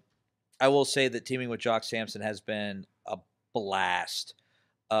I will say that teaming with Jock Samson has been a blast.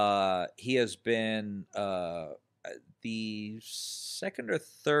 He has been the 2nd or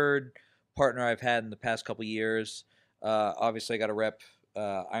 3rd partner I've had in the past couple years. Obviously, I got to rep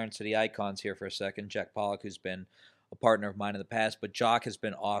Iron City Icons here for a second. Jack Pollock, who's been a partner of mine in the past, but Jock has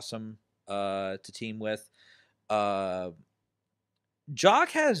been awesome to team with.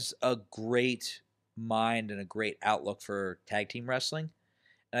 Jock has a great mind and a great outlook for tag team wrestling,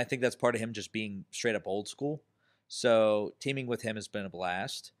 and I think that's part of him just being straight up old school. So teaming with him has been a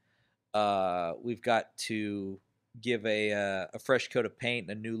blast. We've got to give a fresh coat of paint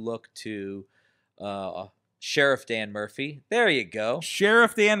and a new look to Sheriff Dan Murphy. There you go.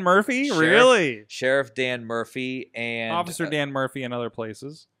 Sheriff Dan Murphy? Really? Sheriff Dan Murphy and Officer Dan Murphy in other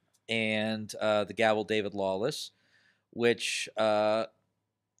places. And the Gavel David Lawless, which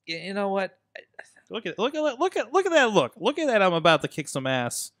you know what? Look at that look. Look at that I'm about to kick some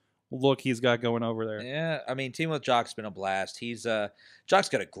ass look he's got going over there. Yeah, I mean, teaming with Jock's been a blast. He's Jock's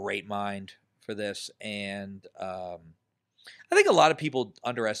got a great mind for this, and I think a lot of people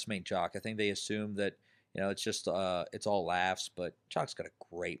underestimate Jock. I think they assume that it's just it's all laughs, but Jock's got a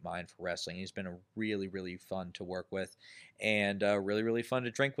great mind for wrestling. He's been really, really fun to work with, and really, really fun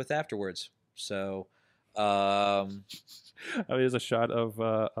to drink with afterwards. So, there's a shot of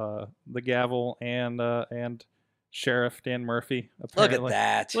the Gavel and Sheriff Dan Murphy. Apparently. Look at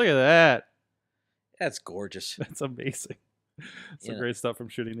that! Look at that! That's gorgeous. That's amazing. Some great stuff from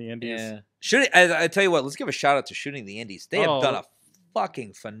Shooting the Indies. Yeah, I tell you what, let's give a shout out to Shooting the Indies. They have done a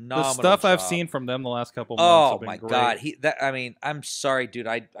fucking phenomenal the stuff job. I've seen from them the last couple months. Oh my god, I mean, I'm sorry, dude.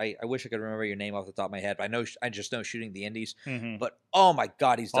 I wish I could remember your name off the top of my head. But I just know Shooting the Indies. Mm-hmm. But oh my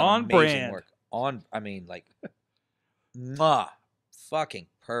god, he's done on amazing brand. work. Fucking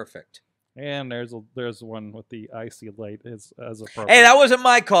perfect. And there's one with the icy light as appropriate. Hey, that wasn't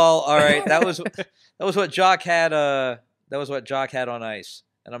my call. All right, that was what Jock had. That was what Jock had on ice.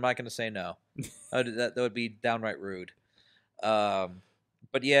 and I'm not going to say no. That would be downright rude.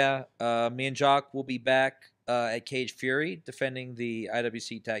 But yeah, me and Jock will be back at Cage Fury defending the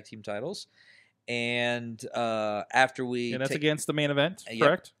IWC Tag Team titles. And after we... that's against the main event,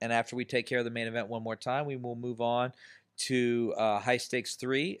 correct? And after we take care of the main event one more time, we will move on to High Stakes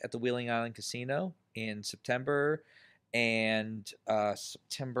 3 at the Wheeling Island Casino in September. And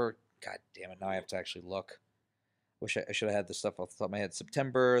September... God damn it, now I have to actually look. Wish I should have had this stuff off the top of my head.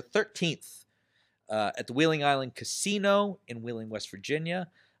 September 13th at the Wheeling Island Casino in Wheeling, West Virginia.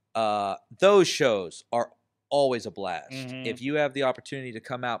 Those shows are always a blast. If you have the opportunity to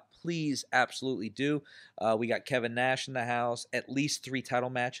come out, please absolutely do. We got Kevin Nash in the house, at least 3 title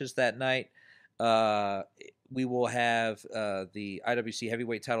matches that night. We will have the IWC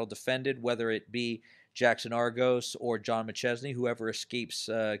heavyweight title defended, whether it be Jackson Argos or John McChesney. Whoever escapes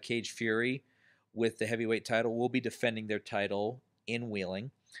Cage Fury with the heavyweight title will be defending their title in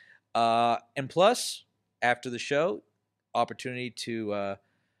Wheeling. And plus, after the show, opportunity to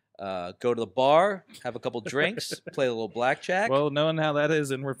go to the bar, have a couple drinks, play a little blackjack. Well, knowing how that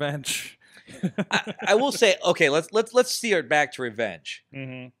is in Revenge. I will say, okay, let's steer it back to Revenge.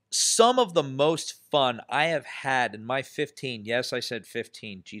 Some of the most fun I have had in my 15, yes, I said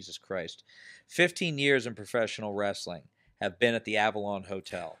 15, Jesus Christ, 15 years in professional wrestling have been at the Avalon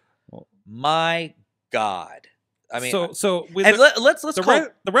Hotel. My God. I mean, let's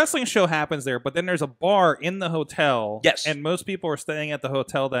the wrestling show happens there, but then there's a bar in the hotel. Yes, and most people are staying at the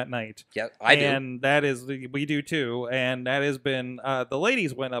hotel that night. Yeah, I do, and that is we do too. And that has been the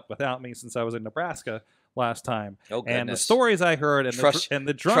ladies went up without me since I was in Nebraska last time. Oh goodness. And the stories I heard and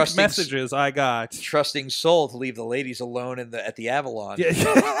the drunk messages I got. Trusting soul to leave the ladies alone at the Avalon. Yeah.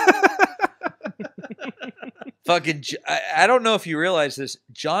 Fucking, I don't know if you realize this.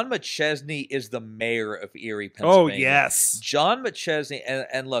 John McChesney is the mayor of Erie, Pennsylvania. Oh, yes. John McChesney,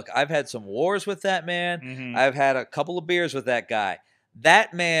 and look, I've had some wars with that man. I've had a couple of beers with that guy.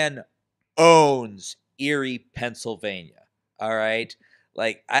 That man owns Erie, Pennsylvania. All right?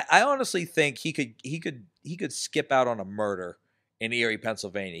 Like, I honestly think he could skip out on a murder in Erie,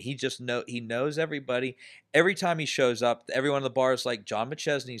 Pennsylvania. He knows everybody. Every time he shows up, everyone in the bar is like, John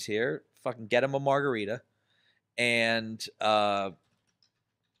McChesney's here. Fucking get him a margarita. And, but,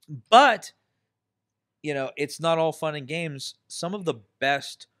 you know, it's not all fun and games. Some of the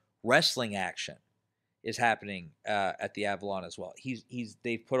best wrestling action is happening at the Avalon as well.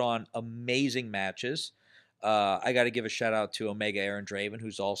 They've put on amazing matches. I got to give a shout out to Omega Aaron Draven,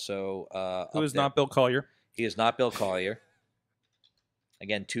 who's also who is not Bill Collier. He is not Bill Collier.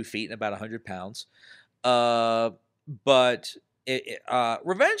 Again, 2 feet and about 100 pounds. But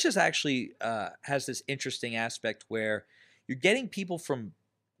Revenge is actually has this interesting aspect where you're getting people from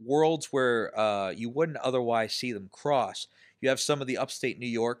worlds where you wouldn't otherwise see them cross. You have some of the upstate New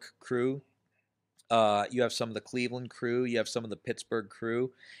York crew. You have some of the Cleveland crew. You have some of the Pittsburgh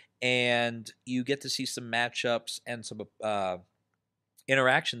crew. And you get to see some matchups and some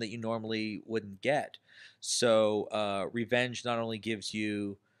interaction that you normally wouldn't get. So Revenge not only gives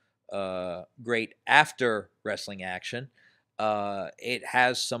you great after wrestling action, it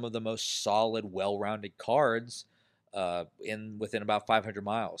has some of the most solid, well-rounded cards within about 500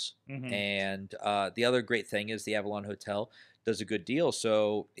 miles. And the other great thing is the Avalon Hotel does a good deal.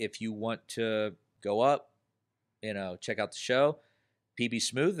 So if you want to go up, you know, check out the show, PB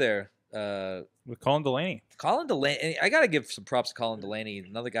Smooth there. With Colin Delaney. Colin Delaney. I got to give some props to Colin Delaney,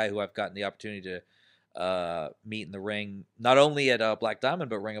 another guy who I've gotten the opportunity to meet in the ring, not only at Black Diamond,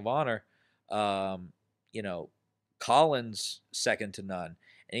 but Ring of Honor. You know, Colin's second to none.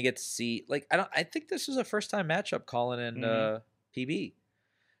 And you get to see, like, I think this is a first-time matchup, Colin and PB.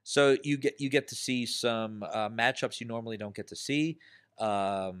 So you get to see some matchups you normally don't get to see.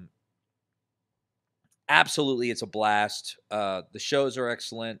 Absolutely, it's a blast. The shows are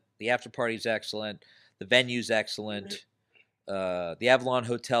excellent. The after party's excellent. The venue's excellent. The Avalon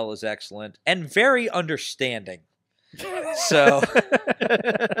Hotel is excellent and very understanding. So,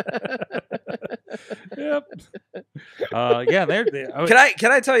 yep. Yeah.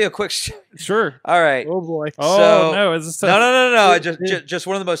 Can I tell you a quick? Sure. All right. Oh boy. Oh no! Is this no. Just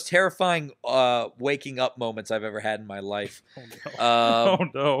one of the most terrifying waking up moments I've ever had in my life. Oh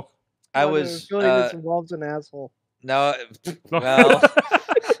no! I was. This involves an asshole. No. Well.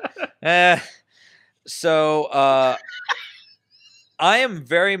 So I am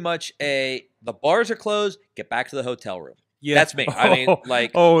very much the bars are closed, get back to the hotel room. Yeah. That's me. I mean, like,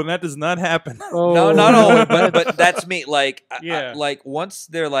 and that does not happen. No, not always, but that's me. Like, yeah. Like once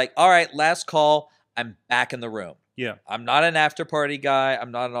they're like, all right, last call, I'm back in the room. Yeah. I'm not an after party guy. I'm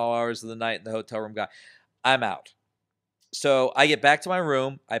not an all hours of the night in the hotel room guy. I'm out. So I get back to my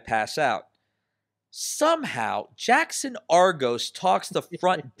room. I pass out. Somehow, Jackson Argos talks the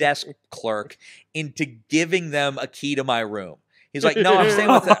front desk clerk into giving them a key to my room. He's like, no, I'm staying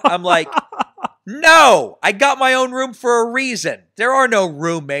with it. I'm like, no, I got my own room for a reason. There are no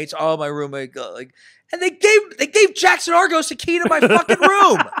roommates. Oh, my roommate, and they gave Jackson Argos a key to my fucking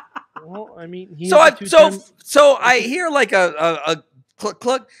room. Well, I mean, So I hear like a click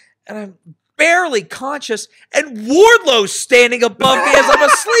click, and I'm barely conscious, and Wardlow's standing above me as I'm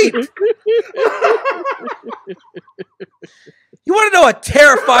asleep. You want to know a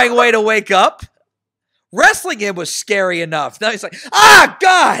terrifying way to wake up? Wrestling him was scary enough. Now he's like, ah,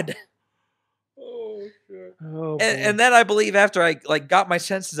 God. Oh, shit. And then I believe after I got my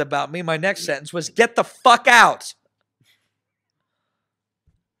senses about me, my next sentence was, get the fuck out.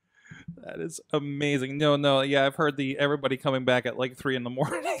 That is amazing. No, yeah, I've heard everybody coming back at like 3 a.m.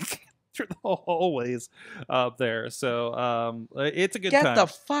 through the hallways up there. So it's a good time. Get the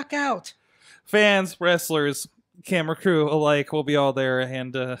fuck out. Fans, wrestlers, camera crew alike will be all there.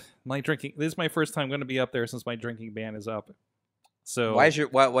 And this is my first time going to be up there since my drinking ban is up. So why'd you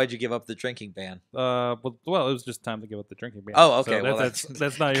give up the drinking ban? Well, it was just time to give up the drinking ban. Oh, okay. So well,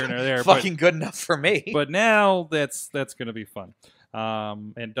 that's not here nor there. Fucking good enough for me. But now that's going to be fun.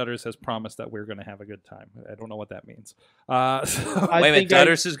 And Dutters has promised that we're going to have a good time. I don't know what that means. Wait a minute,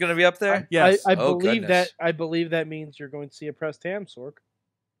 Dutters is going to be up there? Yes. I believe that means you're going to see a pressed ham, Sorg.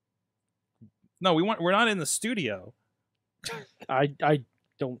 No, we're not in the studio. I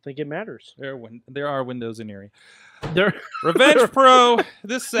don't think it matters. There are windows in Erie. There, Revenge Pro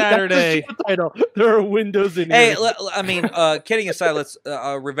this Saturday. That's the title. There are windows in Hey, Erie. I mean, kidding aside, let's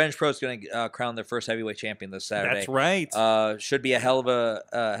Revenge Pro is going to crown their first heavyweight champion this Saturday. That's right. Should be a hell of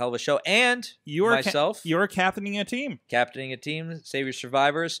a show. And myself, you're captaining a team. Captaining a team, Save Your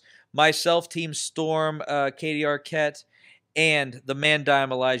Survivors. Myself, Team Storm, Katie Arquette, and the Man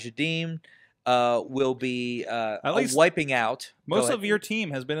Dime Elijah Dean will be At least wiping out. Most of your team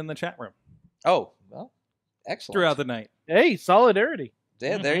has been in the chat room. Oh, well, excellent. Throughout the night. Hey, solidarity.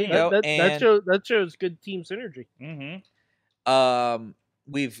 Yeah, there you go. That shows good team synergy. Mm-hmm. I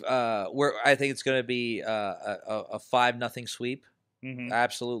think it's going to be a 5-0 sweep. Mm-hmm.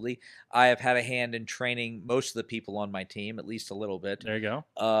 Absolutely. I have had a hand in training most of the people on my team, at least a little bit. There you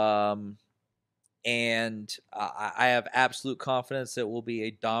go. And I have absolute confidence that it will be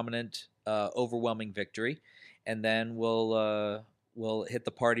a dominant, overwhelming victory, and then we'll hit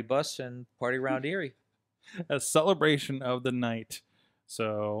the party bus and party around Erie. A celebration of the night.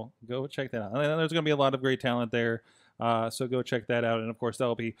 So go check that out. There's going to be a lot of great talent there. So go check that out. And of course,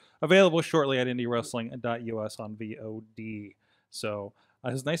 that'll be available shortly at indiewrestling.us on VOD. So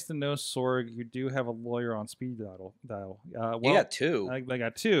it's nice to know, Sorg, you do have a lawyer on speed dial. Well, You got two. I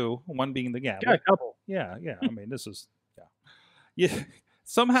got two. One being the Got a couple. Yeah. I mean, this is yeah.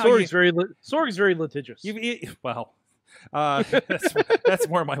 Somehow Sorg's very litigious. Well. That's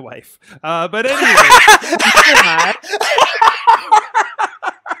more my wife. But anyway.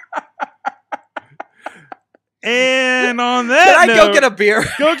 And on that Can I go get a beer?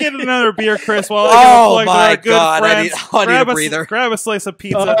 Go get another beer, Chris. While oh my God! I need a breather. Grab a slice of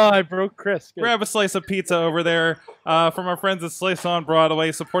pizza. Oh, I broke Chris. Good. Grab a slice of pizza over there from our friends at Slice on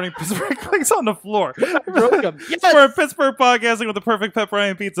Broadway, supporting Pittsburgh. Clicks on the floor. I broke him. Yes! For Pittsburgh podcasting with the perfect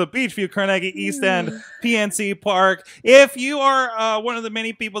pepperoni pizza, Beachview, Carnegie, East End, PNC Park. If you are one of the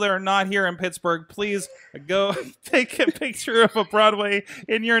many people that are not here in Pittsburgh, please go take a picture of a Broadway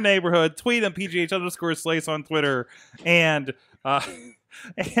in your neighborhood. Tweet them PGH_Slice on Twitter and let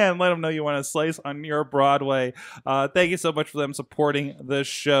them know you want to slice on your Broadway. Thank you so much for them supporting the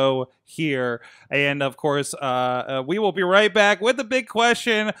show here. And of course, we will be right back with the big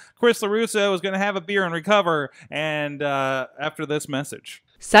question. Chris LeRusso is going to have a beer and recover. And after this message.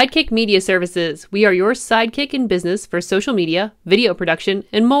 Sidekick Media Services. We are your sidekick in business for social media, video production,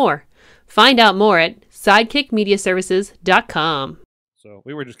 and more. Find out more at sidekickmediaservices.com. So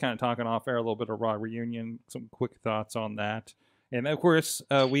we were just kind of talking off air, a little bit of Raw reunion, some quick thoughts on that. And of course,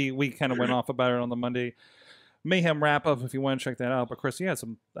 we kind of went off about it on the Monday Mayhem wrap up if you want to check that out. But Chris, you had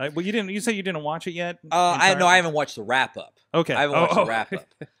some. Well, you didn't. You said you didn't watch it yet. I haven't watched the wrap up. Okay, I haven't watched the wrap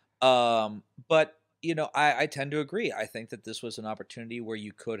up. But I tend to agree. I think that this was an opportunity where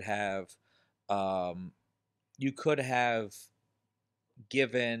you could have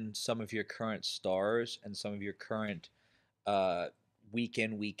given some of your current stars and some of your current week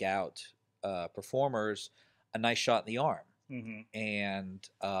in, week out performers a nice shot in the arm. Mm-hmm. And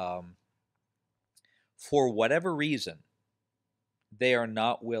for whatever reason, they are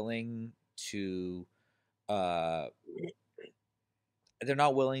not willing to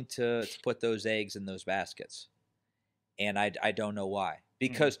put those eggs in those baskets. and I don't know why.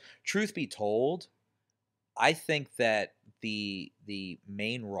 Because truth be told, I think that the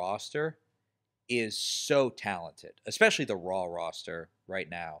main roster is so talented, especially the Raw roster right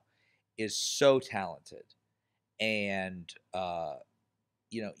now is so talented, and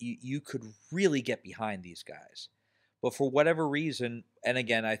you could really get behind these guys. But for whatever reason, and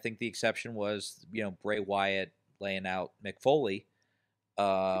again, I think the exception was, Bray Wyatt laying out Mick Foley.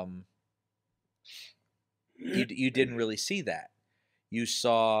 You didn't really see that. You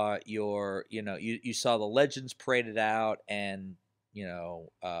saw you saw the legends paraded out, and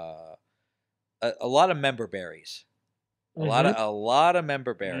a lot of member berries, a lot of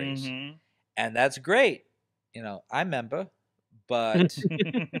member berries, and that's great. I member. But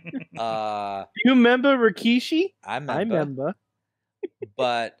you remember Rikishi? I I remember.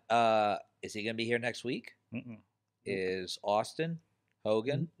 But is he gonna be here next week? Is Austin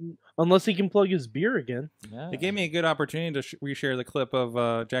Hogan? Unless he can plug his beer again. No. It gave me a good opportunity to reshare the clip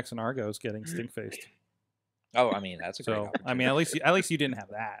of Jackson Argos getting stink faced. Oh, I mean, that's a great opportunity. I mean, at least you didn't have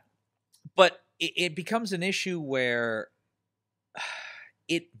that. But it becomes an issue where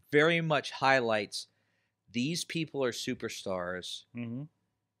it very much highlights these people are superstars.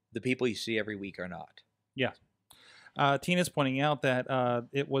 The people you see every week are not. Yeah. Tina's pointing out that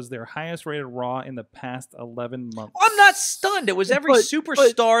it was their highest rated Raw in the past 11 months. I'm not stunned. It was every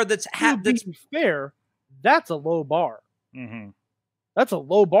superstar that's fair. That's a low bar. That's a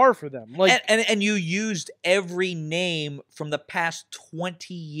low bar for them. Like, and you used every name from the past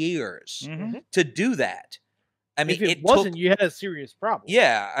 20 years to do that. I mean, if it wasn't, you had a serious problem.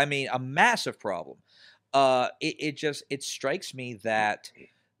 Yeah, I mean, a massive problem. It strikes me that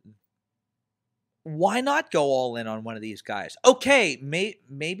why not go all in on one of these guys? Okay,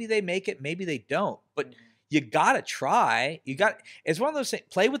 maybe they make it, maybe they don't, but you gotta try. It's one of those things.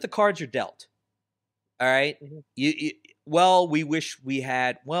 Play with the cards you're dealt. All right. We wish we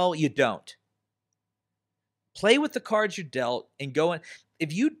had. Well, you don't. Play with the cards you're dealt and go in.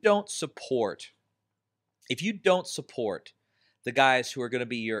 If you don't support the guys who are going to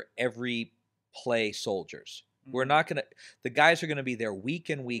be your every play soldiers. We're not going to, the guys are going to be there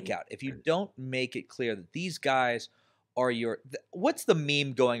week in, week out. If you don't make it clear that these guys are what's the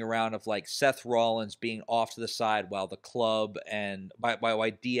meme going around of like Seth Rollins being off to the side while the club and by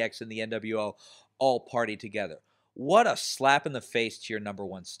DX and the NWO all party together? What a slap in the face to your number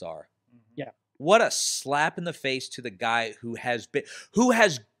one star. Yeah. What a slap in the face to the guy who has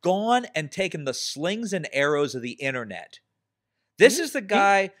gone and taken the slings and arrows of the internet. This is the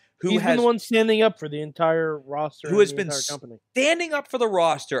guy He's been the one standing up for the entire roster. Who has been standing up for the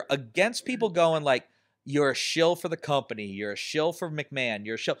roster against people going like, you're a shill for the company, you're a shill for McMahon,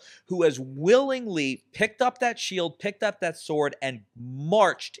 you're a shill, who has willingly picked up that shield, picked up that sword, and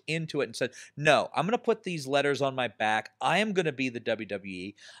marched into it and said, no, I'm going to put these letters on my back. I am going to be the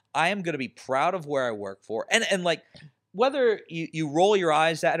WWE. I am going to be proud of where I work for. And like, whether you roll your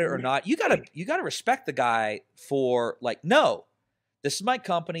eyes at it or not, you gotta respect the guy for like, no, this is my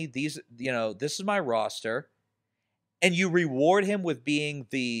company. This is my roster, and you reward him with being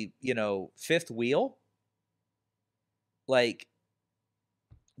the fifth wheel. Like,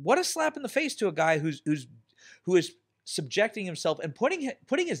 what a slap in the face to a guy who is subjecting himself and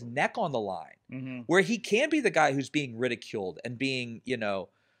putting his neck on the line, where he can be the guy who's being ridiculed and being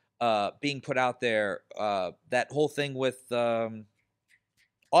being put out there. That whole thing with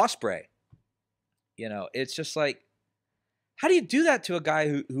Ospreay, it's just like, how do you do that to a guy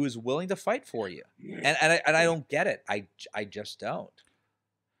who is willing to fight for you? And I don't get it. I just don't.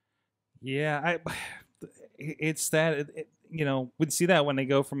 Yeah, it's that we'd see that when they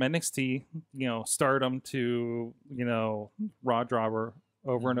go from NXT, Stardom to Raw Driver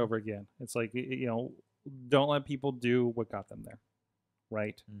over and over again. It's like don't let people do what got them there,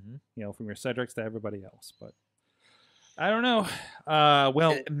 right? From your Cedrics to everybody else, but. I don't know.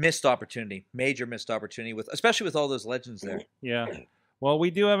 Missed opportunity, major missed opportunity especially with all those legends there. Yeah. Well, we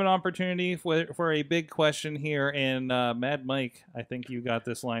do have an opportunity for a big question here, and Mad Mike, I think you got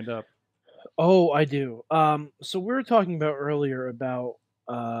this lined up. Oh, I do. So we were talking about earlier about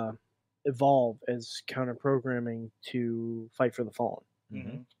Evolve as counter programming to Fight for the Fallen.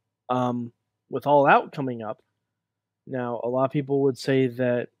 With All Out coming up, now a lot of people would say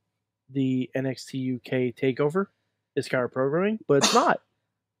that the NXT UK takeover is counter programming, but it's not.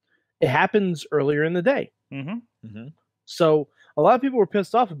 It happens earlier in the day. So a lot of people were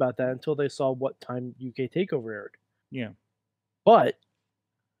pissed off about that until they saw what time UK takeover aired. Yeah. But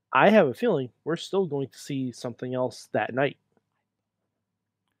I have a feeling we're still going to see something else that night.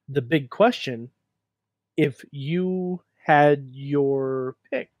 The big question, if you had your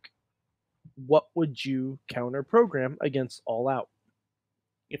pick, what would you counter program against All Out?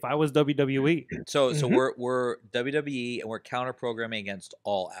 If I was WWE, So Mhm. we're WWE and we're counter programming against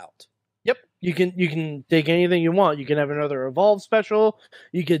All Out. Yep, you can take anything you want. You can have another Evolve special.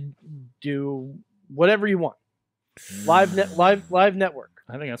 You could do whatever you want. Live network.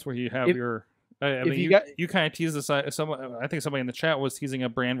 I think that's where you have If- your. I if mean, you you got- you kind of tease this. Someone, I think somebody in the chat was teasing a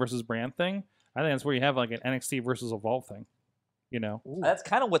brand versus brand thing. I think that's where you have like an NXT versus Evolve thing. You know, That's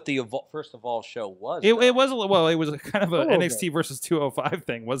kind of what the first Evolve show was. it though. was it was kind of a little NXT versus 205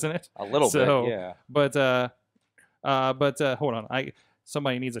 thing, wasn't it? a little So, bit, yeah. But hold on,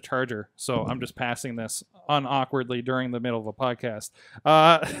 somebody needs a charger, so I'm just passing this unawkwardly during the middle of a podcast.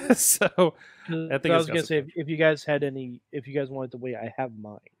 So I think I it's was gonna got say if you guys had if you guys wanted to wait, I have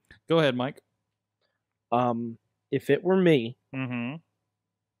mine. go ahead, Mike. If it were me, Mm-hmm.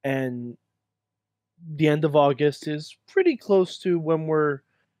 and the end of August is pretty close to when we're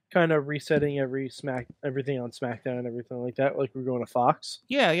kind of resetting everything on SmackDown and everything like that. Like we're going to Fox.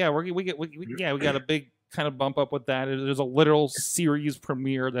 Yeah, we got a big kind of bump up with that. There's a literal series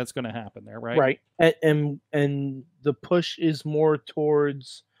premiere that's going to happen there, right? Right. And the push is more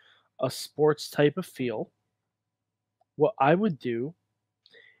towards a sports type of feel. What I would do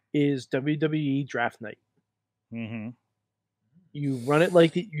is WWE Draft Night. Mm-hmm. You run it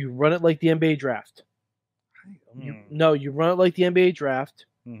like the NBA draft. You run it like the NBA draft.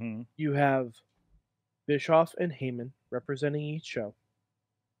 Mm-hmm. You have Bischoff and Heyman representing each show.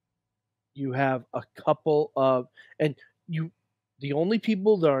 You have a couple of the only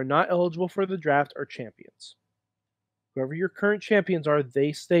people that are not eligible for the draft are champions. Whoever your current champions are,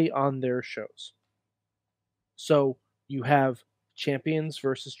 they stay on their shows. So you have champions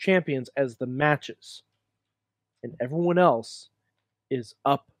versus champions as the matches. And everyone else is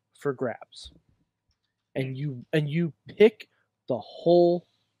up for grabs. And you pick the whole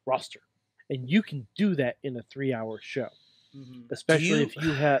roster. And you can do that in a 3-hour show. Especially if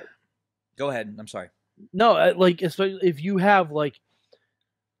you have Go ahead. I'm sorry. no, especially if you have like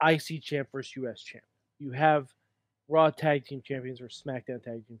IC champ versus US champ. You have Raw tag team champions versus SmackDown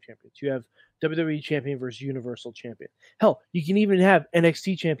tag team champions. You have WWE champion versus Universal champion. Hell, you can even have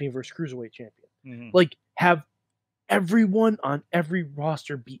NXT champion versus Cruiserweight champion. Mm-hmm. Like have everyone on every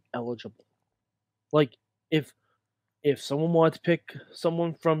roster be eligible. Like if someone wants to pick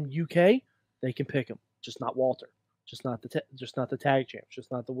someone from UK, they can pick him, just not Walter, just not the tag champ,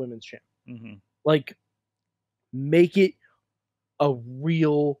 just not the women's champ. Mm-hmm. Like make it a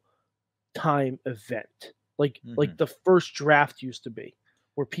real time event. Like the first draft used to be,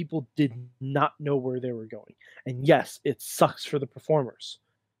 where people did not know where they were going. And yes, it sucks for the performers.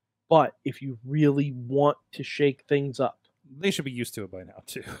 But if you really want to shake things up, They should be used to it by now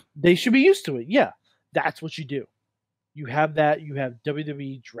too. they should be used to it. Yeah, that's what you do. You have that. You have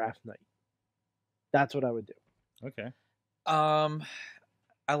WWE Draft Night. That's what I would do. Okay.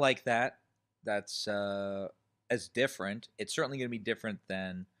 I like that. That's as different. It's certainly going to be different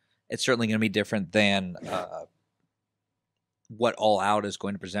than. It's certainly going to be different than what All Out is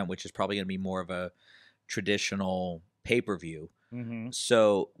going to present, which is probably going to be more of a traditional pay-per-view. Mm-hmm.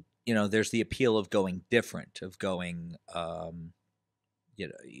 So, there's the appeal of going different, of going,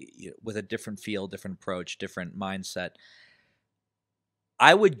 with a different feel, different approach, different mindset.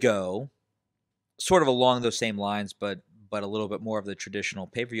 I would go sort of along those same lines, but a little bit more of the traditional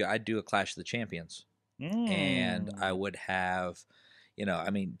pay-per-view. I'd do a Clash of the Champions, and I would have,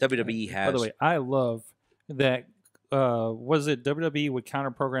 WWE has. By the way, I love that. Was it WWE would counter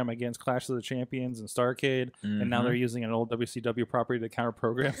program against Clash of the Champions and Starrcade, and now they're using an old WCW property to counter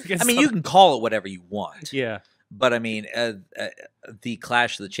program against. You can call it whatever you want. Yeah. But the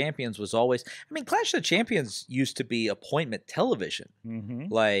Clash of the Champions was always. Clash of the Champions used to be appointment television,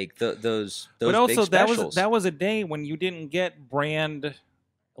 like those. But also big specials. that was a day when you didn't get brand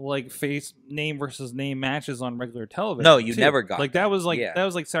like face name versus name matches on regular television. No, you too. never got that was like yeah. that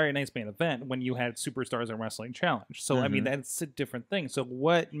was like Saturday Night's Main Event when you had Superstars and Wrestling Challenge. So that's a different thing. So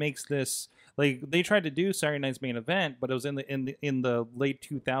what makes this like they tried to do Saturday Night's Main Event, but it was in the late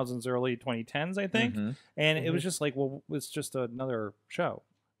 2000s, early 2010s, I think, and it was just like, well, it's just another show.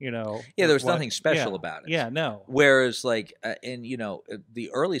 Yeah, there was nothing special about it. Yeah, no. Whereas, like, in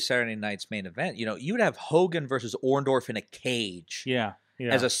the early Saturday Night's Main Event, you would have Hogan versus Orndorff in a cage. Yeah.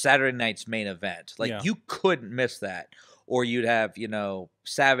 As a Saturday Night's Main Event. Like, you couldn't miss that. Or you'd have,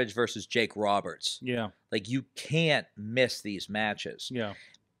 Savage versus Jake Roberts. Yeah. Like, you can't miss these matches. Yeah.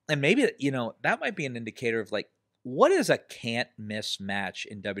 And maybe, that might be an indicator of, like, what is a can't miss match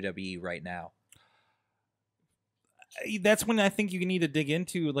in WWE right now? that's when I think you need to dig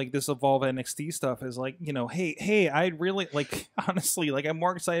into like this Evolve NXT stuff. Is like, hey, I really like honestly, like I'm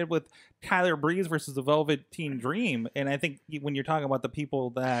more excited with Tyler Breeze versus the Velveteen Dream, and I think when you're talking about the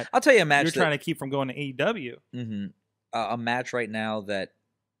people that I'll tell you a match you're trying to keep from going to AEW, a match right now that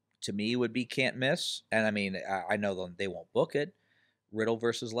to me would be can't miss, and I mean I know they won't book it. Riddle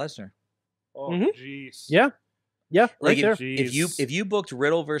versus Lesnar. oh jeez, Yeah, Like right there. if you booked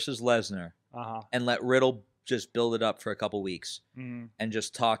Riddle versus Lesnar and let Riddle just build it up for a couple weeks and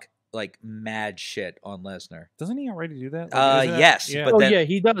just talk like mad shit on Lesnar. Doesn't he already do that? Like, yes, yeah. but Oh then yeah,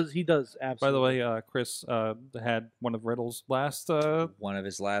 he does. Absolutely. By the way, Chris had one of Riddle's last one of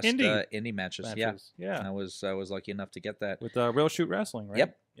his last indie matches. Yeah, I was lucky enough to get that with Real Shoot Wrestling,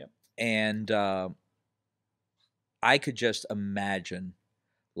 right? Yep. And I could just imagine,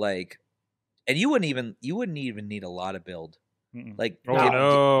 like, and you wouldn't even need a lot of build. Like,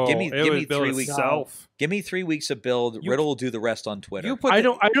 give me 3 weeks. Give me 3 weeks of build. Riddle will do the rest on Twitter. I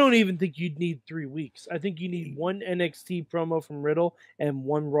don't even think you'd need 3 weeks. I think you need one NXT promo from Riddle and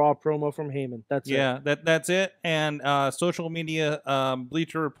one Raw promo from Heyman. That's it. That's it. And social media,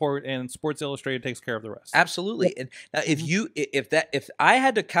 Bleacher Report, and Sports Illustrated takes care of the rest. Absolutely. And now if I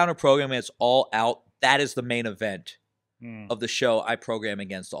had to counter program it's All Out, that is the main event of the show. I program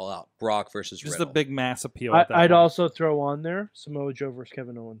against All Out. Brock versus Riddle. Just a big mass appeal. I'd also throw on there Samoa Joe versus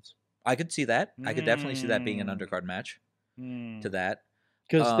Kevin Owens. I could see that. I could definitely see that being an undercard match to that.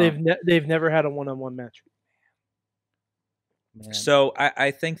 Because they've never had a one-on-one match. Man. So I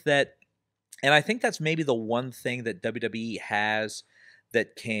think that, and I think that's maybe the one thing that WWE has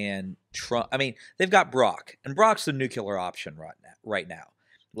that can trump. I mean, they've got Brock, and Brock's the nuclear option right now.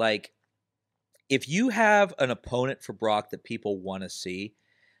 Like, if you have an opponent for Brock that people want to see,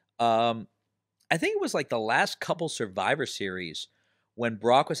 I think it was like the last couple Survivor Series when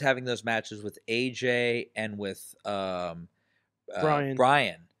Brock was having those matches with AJ and with Brian.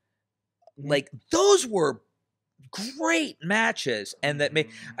 Like, those were great matches. And that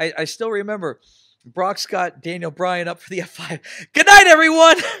I still remember Brock's got Daniel Bryan up for the F5. Good night,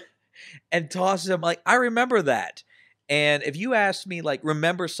 everyone! And tosses him. Like, I remember that. And if you asked me, like,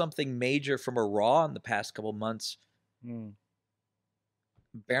 remember something major from a Raw in the past couple months,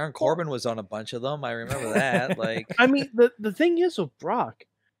 Baron Corbin was on a bunch of them. I remember that. Like, I mean, the thing is with Brock,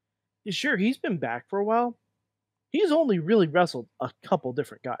 sure, he's been back for a while. He's only really wrestled a couple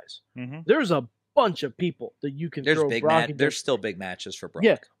different guys. There's a bunch of people that you can throw Brock against. There's still big matches for Brock.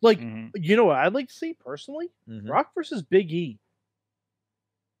 Yeah, like, you know what I'd like to see personally? Brock versus Big E.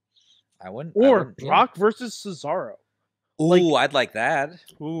 Or Brock versus Cesaro. Ooh, I'd like that.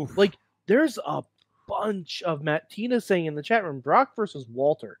 Ooh. Like, there's a bunch of Tina saying in the chat room, Brock versus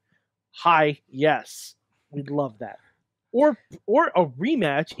Walter. Hi, yes. We'd love that. Or a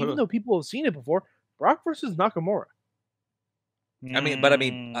rematch, even though people have seen it before, Brock versus Nakamura.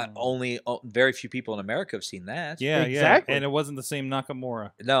 Only very few people in America have seen that. Yeah, exactly. Yeah. And it wasn't the same Nakamura.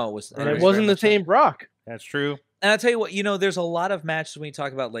 No, it was. And it wasn't the same Brock. That's true. And I'll tell you what, there's a lot of matches when you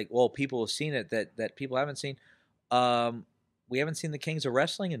talk about, like, well, people have seen it that people haven't seen. We haven't seen the Kings of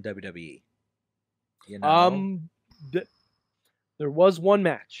Wrestling in WWE. There was one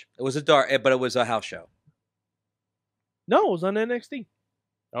match. It was but it was a house show. No, it was on NXT.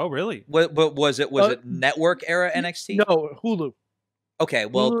 Oh, really? But was it network era NXT? No, Hulu. Okay,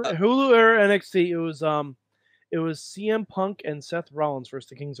 well, Hulu era NXT. It was CM Punk and Seth Rollins versus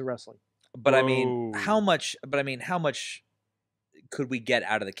the Kings of Wrestling. But I mean, how much could we get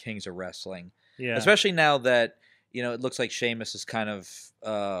out of the Kings of Wrestling? Yeah, especially now that it looks like Sheamus is kind of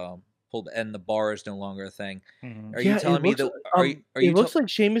pulled, and the bar is no longer a thing. Are you telling me that? It looks like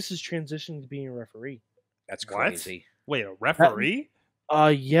Sheamus is transitioning to being a referee. That's crazy. Wait, a referee?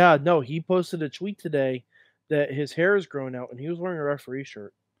 Yeah, no. He posted a tweet today that his hair is growing out, and he was wearing a referee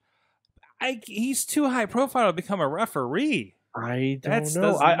shirt. He's too high profile to become a referee. I don't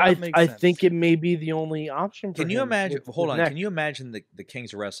know. I think it may be the only option. Can you imagine? Hold on. Can you imagine the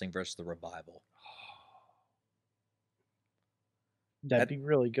Kings of Wrestling versus the Revival? That'd be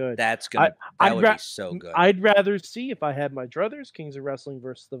really good. That would be so good. I'd rather see, if I had my druthers, Kings of Wrestling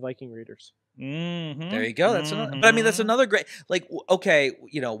versus the Viking Raiders. There you go. That's another, but I mean, that's another great. Like, okay,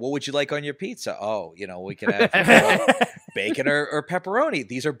 what would you like on your pizza? Oh, we can have bacon or pepperoni.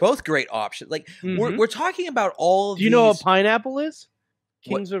 These are both great options. Like, we're talking about all. Do you know what pineapple is?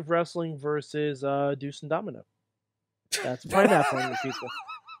 Kings of Wrestling versus Deuce and Domino. That's pineapple on your pizza.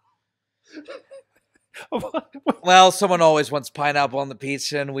 Well, someone always wants pineapple on the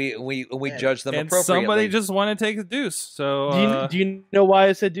pizza, and we judge them appropriately. Somebody just want to take the deuce. So, do you know why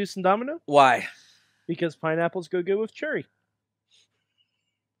I said Deuce and Domino? Why? Because pineapples go good with cherry.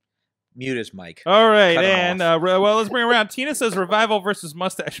 Mute his mic. All right, Cut him and off. well, let's bring around. Tina says Revival versus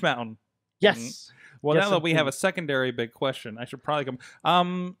Mustache Mountain. Yes. Well, Yes, now that we have a indeed. secondary big question, I should probably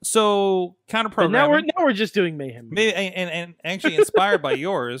come. So counter But programming. now we're just doing Mayhem. Maybe and actually inspired by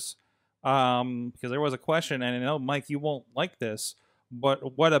yours, because there was a question, and I know Mike, you won't like this,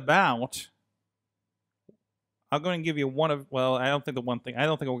 but what about? I'm going to give you one of. Well, I don't think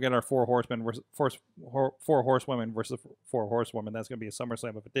we'll get our four horsemen versus four horsewomen versus four horsewomen. That's going to be a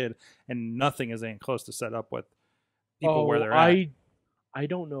SummerSlam if it did, and nothing is ain't close to set up with people where they're at. I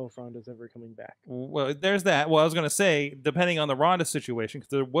don't know if Ronda's ever coming back. Well, there's that. Well, I was going to say, depending on the Ronda situation,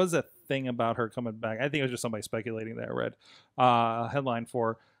 because there was a thing about her coming back. I think it was just somebody speculating that I read a headline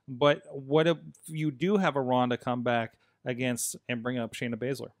for. But what if you do have a Ronda come back against and bring up Shayna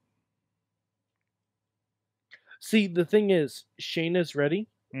Baszler? See, the thing is, Shayna's ready.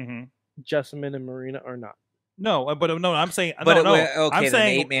 Mm-hmm. Jessamine and Marina are not. No, but no, I'm saying But no. okay, I'm then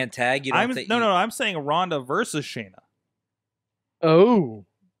saying 8-man tag. You don't I'm think? no. I'm saying Ronda versus Shayna. Oh.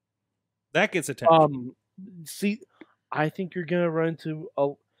 That gets attention. See, I think you're gonna run into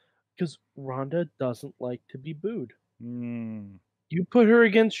because Ronda doesn't like to be booed. You put her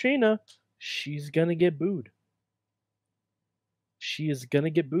against Shayna, she's gonna get booed. She is gonna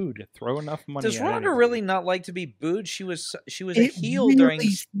get booed. Throw enough money. Does at Ronda anybody. really not like to be booed? She was a It heel really during.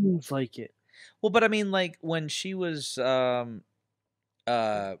 seems like it. Well, but I mean, like when she was when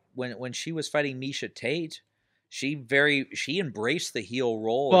she was fighting Misha Tate, she embraced the heel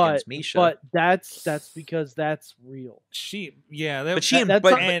role against Misha. But that's because that's real. She But she that,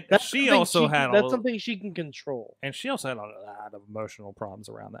 but- and That's she something also had a that's little, something she can control. and she also had a lot of emotional problems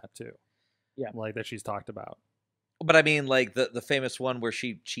around that too. Yeah. Like that she's talked about. But I mean, like the famous one where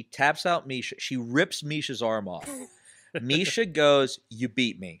she taps out Misha, she rips Misha's arm off. Misha goes, "You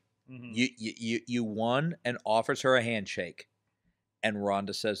beat me. Mhm. You won," and offers her a handshake, and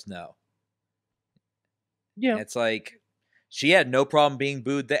Ronda says no. Yeah. And it's like she had no problem being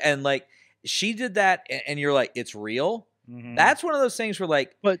booed, and like she did that, and you're like, it's real. Mhm. That's one of those things where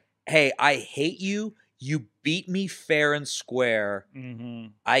like, But- hey, I hate you. You beat me fair and square.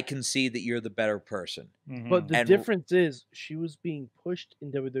 Mhm. I can see that you're the better person. Mhm. But the And- difference is she was being pushed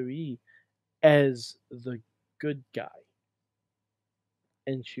in WWE as the good guy.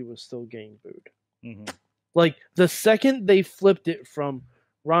 And she was still getting booed. Mhm. Like the second they flipped it from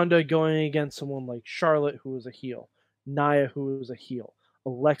Ronda going against someone like Charlotte, who was a heel, Nia, who was a heel,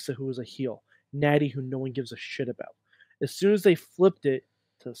 Alexa, who was a heel, Natty, who no one gives a shit about. As soon as they flipped it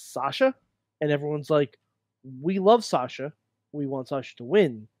to Sasha, and everyone's like, we love Sasha, we want Sasha to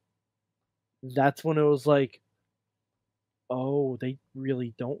win. That's when it was like, oh, they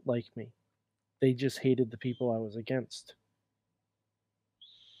really don't like me. They just hated the people I was against.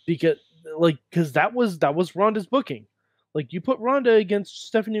 Because that was Ronda's booking. Like you put Ronda against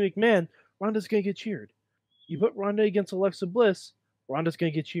Stephanie McMahon, Ronda's gonna get cheered. You put Ronda against Alexa Bliss, Ronda's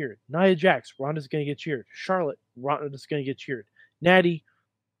gonna get cheered. Nia Jax, Ronda's gonna get cheered. Charlotte, Ronda's gonna get cheered. Natty,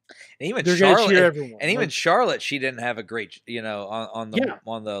 And even they're gonna cheer Charlotte, everyone. and even Like, Charlotte, she didn't have a great, on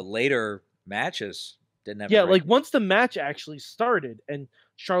the later matches didn't have. yeah, a great, like once the match actually started and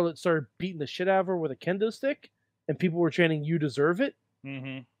Charlotte started beating the shit out of her with a kendo stick, and people were chanting "You deserve it."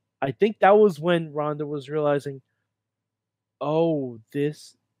 Mhm. I think that was when Ronda was realizing, oh,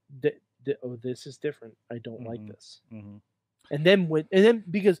 this is different. I don't like Mhm. this. Mhm. And then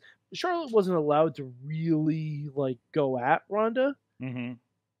because Charlotte wasn't allowed to really like go at Ronda, Mhm.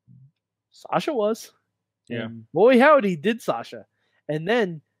 Sasha was. Yeah. And boy howdy did Sasha. And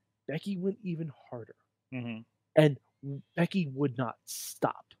then Becky went even harder. Mhm. And Becky would not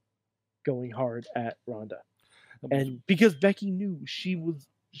stop going hard at Ronda. And because Becky knew she was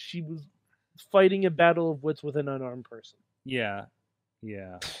fighting a battle of wits with an unarmed person. Yeah.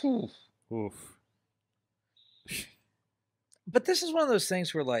 Oof. But this is one of those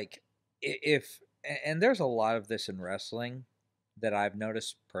things where like and there's a lot of this in wrestling that I've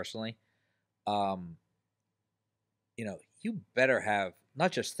noticed personally. You better have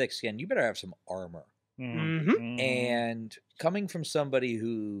not just thick skin, you better have some armor. Mhm. Mhm. Mhm. And coming from somebody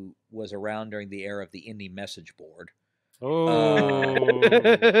who was around during the era of the indie message board, Oh.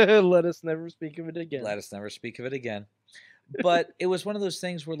 Let us never speak of it again. let us never speak of it again. But it was one of those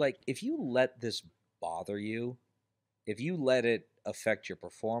things where, like, if you let this bother you, if you let it affect your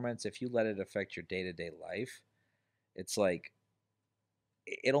performance, if you let it affect your day-to-day life, it's like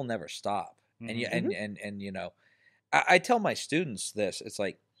it'll never stop. And you and you know, I tell my students this. It's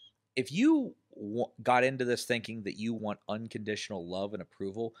like if you got into this thinking that you want unconditional love and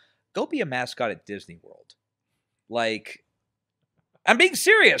approval, go be a mascot at Disney World. Like, I'm being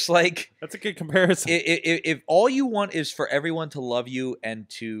serious. Like, that's a good comparison. If all you want is for everyone to love you and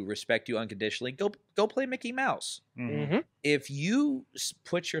to respect you unconditionally, go play Mickey Mouse. Mm-hmm. If you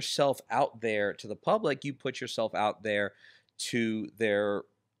put yourself out there to the public, you put yourself out there to their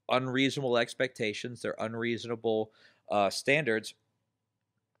unreasonable expectations, their unreasonable standards,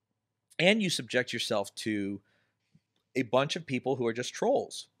 and you subject yourself to a bunch of people who are just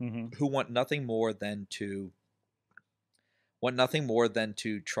trolls, who want nothing more than to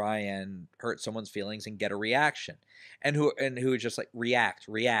try and hurt someone's feelings and get a reaction, and who are just like react.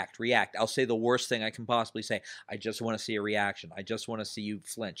 I'll say the worst thing I can possibly say. I just want to see a reaction. I just want to see you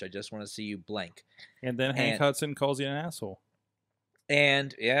flinch. I just want to see you blink. And then Hank Hudson calls you an asshole.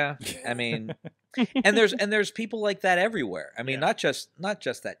 And yeah, I mean, and there's people like that everywhere. I mean, not just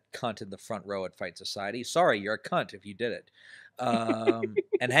that cunt in the front row at Fight Society. Sorry, you're a cunt if you did it.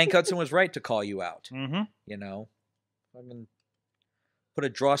 And Hank Hudson was right to call you out. You know, fucking put a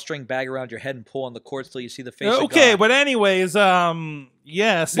drawstring bag around your head and pull on the cords till you see the face. Okay, but anyways,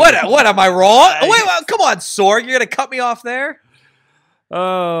 yes. What am I wrong? Wait, come on, Sorg, you're gonna cut me off there?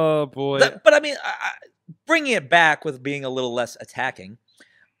 Oh boy. But I mean, bringing it back with being a little less attacking,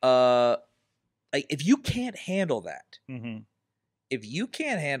 like if you can't handle that,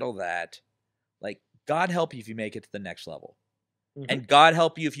 like God help you if you make it to the next level, and God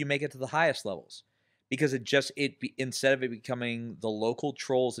help you if you make it to the highest levels, because instead of it becoming the local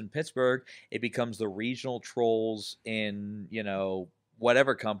trolls in Pittsburgh, it becomes the regional trolls in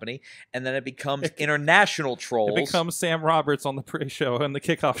whatever company, and then it becomes international trolls. It becomes Sam Roberts on the pre-show and the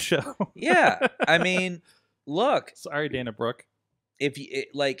kickoff show. Yeah, I mean, look. Sorry, Dana Brooke. If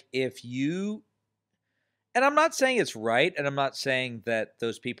you, and I'm not saying it's right, and I'm not saying that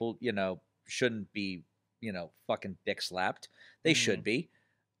those people, shouldn't be, fucking dick slapped. They should be,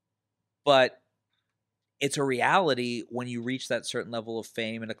 but it's a reality when you reach that certain level of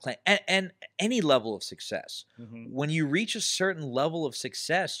fame and acclaim, and any level of success. When you reach a certain level of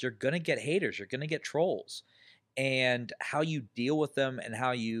success, you're going to get haters. You're going to get trolls. And how you deal with them and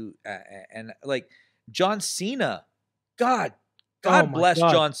how you and like John Cena, God bless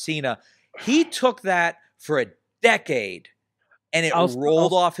John Cena. He took that for a decade, and it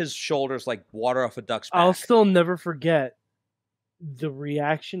rolled off his shoulders like water off a duck's back. I'll still never forget the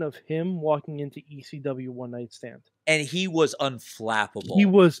reaction of him walking into ECW One Night Stand. And he was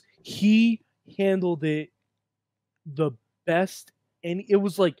unflappable. He handled it the best, and it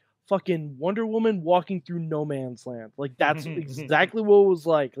was like fucking Wonder Woman walking through no man's land. Like, that's exactly what it was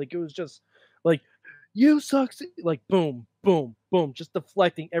like. Like, it was just like, you suck. Like, boom, boom, boom, just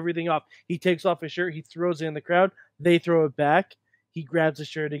deflecting everything off. He takes off his shirt, he throws it in the crowd, they throw it back. He grabs his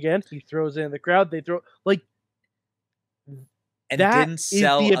shirt again, he throws it in the crowd, they throw like. And didn't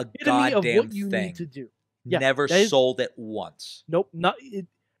sell a goddamn thing. Need to do. Yeah, never sold it once. Nope, not.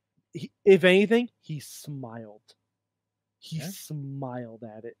 If anything, he smiled. He smiled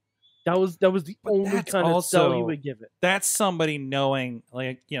at it. That was the only kind of sell he would give it. That's somebody knowing,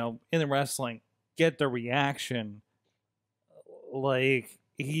 like, in the wrestling, get the reaction. Like,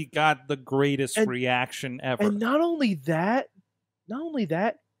 he got the greatest reaction ever. And not only that,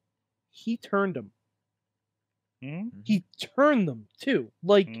 he turned him. He turned them too,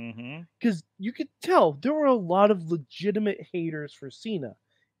 like, because you could tell there were a lot of legitimate haters for Cena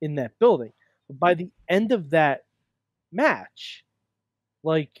in that building. But by the end of that match,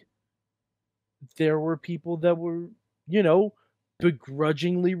 like, there were people that were,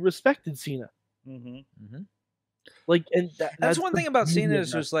 begrudgingly respected Cena. Like, and that's one thing about Cena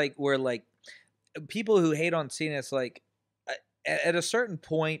is just like where like people who hate on Cena, it's like at a certain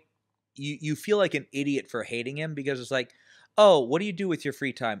point. You feel like an idiot for hating him because it's like, oh, what do you do with your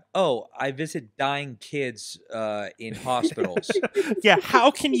free time? Oh, I visit dying kids in hospitals. Yeah,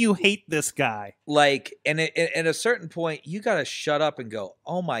 how can you hate this guy? Like, and at a certain point, you got to shut up and go,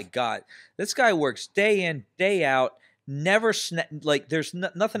 oh my God, this guy works day in, day out, never like there's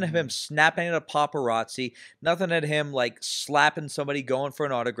nothing of him snapping at a paparazzi, nothing at him like slapping somebody going for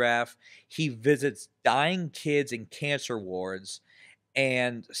an autograph. He visits dying kids in cancer wards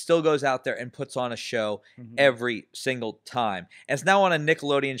and still goes out there and puts on a show every single time. And it's now on a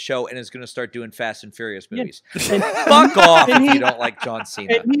Nickelodeon show and is going to start doing Fast and Furious movies. And fuck off if you don't like John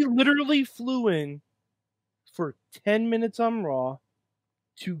Cena. And he literally flew in for 10 minutes on Raw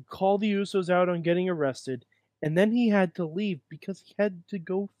to call the Usos out on getting arrested, and then he had to leave because he had to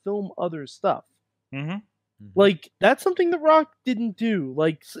go film other stuff. Like, that's something The Rock didn't do.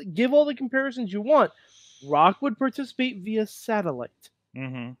 Like, give all the comparisons you want. Rock would participate via satellite.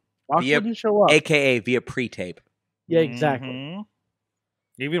 Rock wouldn't show up. AKA via pre-tape. Yeah, exactly.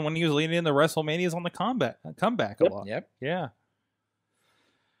 Even when he was leading in the WrestleManias on the comeback a lot. Yep. Yeah.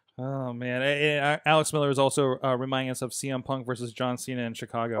 Oh man, Alex Miller is also reminding us of CM Punk versus John Cena in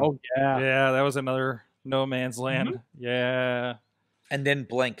Chicago. Oh yeah. Yeah, that was another no man's land. Yeah. And then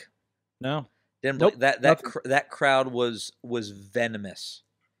blink. No. Didn't Nope, blink. nothing. That crowd was venomous.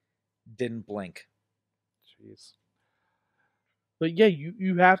 Didn't blink. Jeez. But yeah,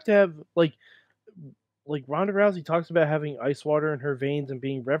 you have to have like Ronda Rousey talks about having ice water in her veins and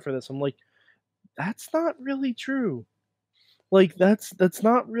being red for this. I'm like, that's not really true. Like that's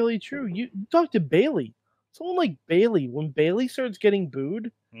not really true. You talk to Bailey. Someone like Bailey, when Bailey starts getting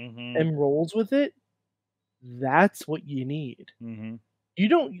booed Mm-hmm. and rolls with it, that's what you need. Mm-hmm. You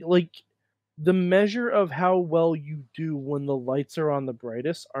don't like the measure of how well you do when the lights are on the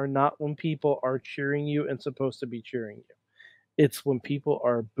brightest are not when people are cheering you and supposed to be cheering you. It's when people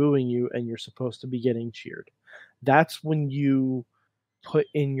are booing you and you're supposed to be getting cheered. That's when you put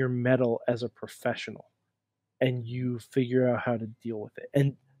in your mettle as a professional and you figure out how to deal with it.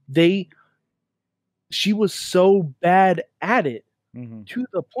 And she was so bad at it Mm-hmm. to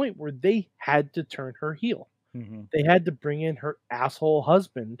the point where they had to turn her heel. Mm-hmm. They had to bring in her asshole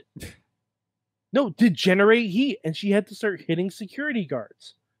husband. No, to generate heat, and she had to start hitting security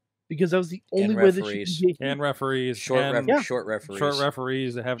guards because that was the only way that she referees. could get heat. And referees. Short and referees. Short referees. Short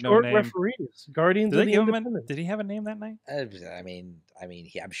referees that have no Short name. referees, Guardians Did of they the give him Independent. did he have a name that night? I mean,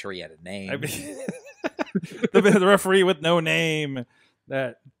 I'm sure he had a name. I mean, the referee with no name.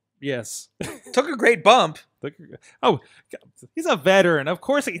 That yes. Took a great bump. Oh, he's a veteran. Of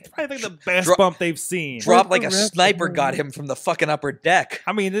course, he's probably the best bump they've seen. Dropped like the a ref- sniper got him from the fucking upper deck.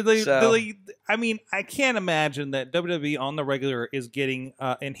 I mean, So- I mean, I can't imagine that WWE on the regular is getting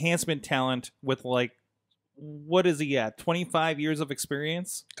enhancement talent with like, what is he at? 25 years of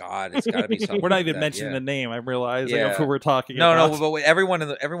experience? God, it's got to be something. We're not like even that, mentioning yeah. the name. I'm realizing Yeah. of who we're talking No, about. but wait,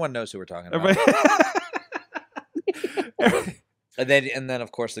 everyone knows who we're talking about. And then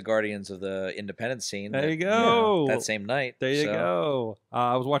of course the Guardians of the Independent scene. There you that, go. that same night. There you So, go.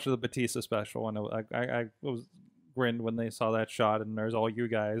 I was watching the Batista special, and I was grinned when they saw that shot, and there's all you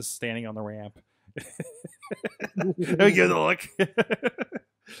guys standing on the ramp. Give the look.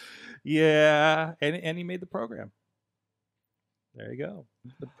 Yeah, and he made the program. There you go.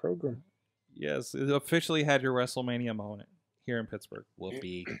 The program. Yes, it officially had your WrestleMania moment here in Pittsburgh.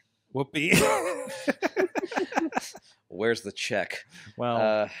 Whoopee. Whoopee. Where's the check?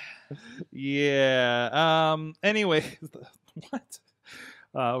 Well, yeah. Anyway, what?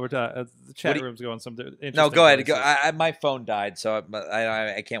 We're the chat room's going some interesting No, go ahead. places. My phone died, so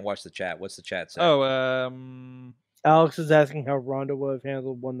I can't watch the chat. What's the chat say? Oh, Alex is asking how Ronda would have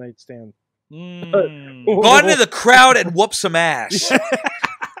handled one night stand. Gone into the crowd and whooped some ass.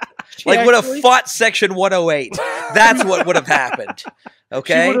 She Like would have actually- fought Section 108. That's what would have happened.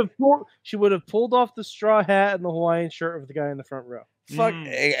 Okay. She would have pulled off the straw hat and the Hawaiian shirt with the guy in the front row. Fuck,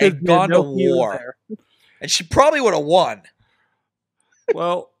 Mm. and gone to No, he was war, there. and she probably would have won.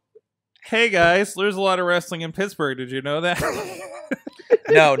 Well, hey guys, there's a lot of wrestling in Pittsburgh. Did you know that?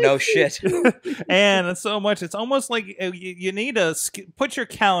 No shit. And it's so much. It's almost like you need to put your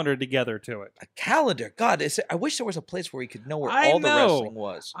calendar together to it. A calendar. God, I wish there was a place where you could know where I all the know. wrestling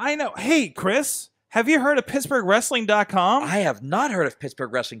was. I know. Hey, Chris, have you heard of PittsburghWrestling.com? I have not heard of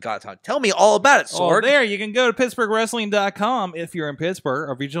Pittsburgh Wrestling.com. Tell me all about it, Oh, Sorg. there you can go to PittsburghWrestling.com if you're in Pittsburgh,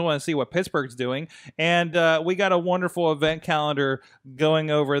 or if you just want to see what Pittsburgh's doing. And we got a wonderful event calendar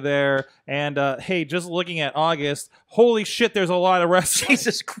going over there. And hey, just looking at August, holy shit, there's a lot of wrestling.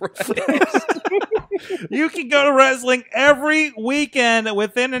 Jesus Christ. You can go to wrestling every weekend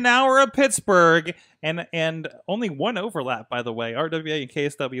within an hour of Pittsburgh, and only one overlap, by the way, RWA and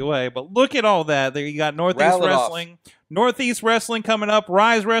KSWA. But look at all that. There you got Northeast Rattle it off. Wrestling. Northeast Wrestling coming up.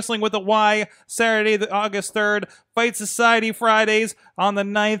 Rise Wrestling with a Y, Saturday, August 3rd. Fight Society Fridays on the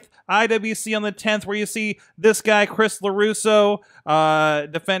 9th. IWC on the 10th, where you see this guy, Chris LeRusso,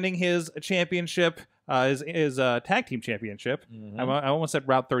 defending his championship. His tag team championship. Mhm. I almost said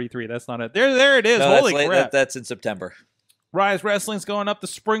Route 33. That's not it. There it is. No, Holy that's late. crap. That's in September. Rise Wrestling's going up to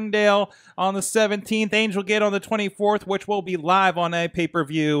Springdale on the 17th. Angel Gate on the 24th, which will be live on a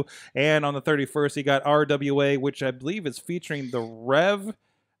pay-per-view. And on the 31st, you got RWA, which I believe is featuring the Rev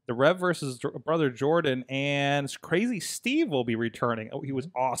versus Brother Jordan, and Crazy Steve will be returning. Oh, he was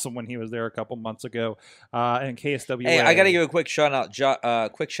awesome when he was there a couple months ago. And KSWA. Hey, I got to give a quick shout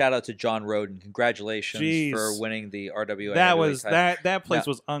out. Quick shout out to John Roden. Congratulations Jeez. for winning the RWA. That heavyweight was title. that place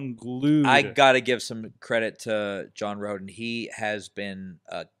was unglued. I got to give some credit to John Roden. He has been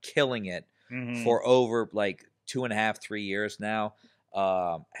killing it Mhm. for over like 2.5, 3 years now.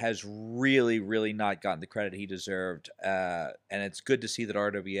 Has really not gotten the credit he deserved, and it's good to see that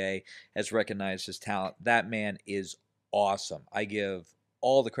RWA has recognized his talent. That man is awesome. I give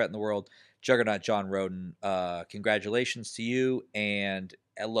all the credit in the world. Juggernaut John Roden, congratulations to you. And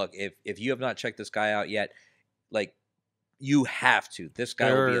look, if you have not checked this guy out yet, like, you have to. This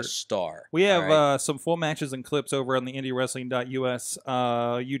guy will be a star. We have some full matches and clips over on the IndieWrestling.us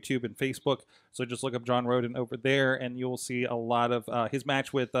YouTube and Facebook. So just look up John Roden over there, and you'll see a lot of his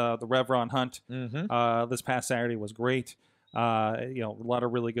match with the Rev Ron Hunt this past Saturday was great. A lot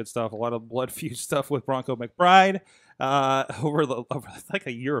of really good stuff. A lot of blood feud stuff with Bronco McBride over like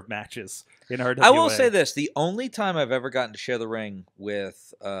a year of matches in RWA. I will say this: the only time I've ever gotten to share the ring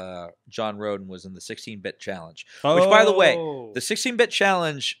with John Roden was in the 16-bit challenge. Which, by the way, the 16-bit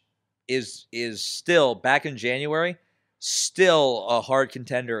challenge is still back in January. Still a hard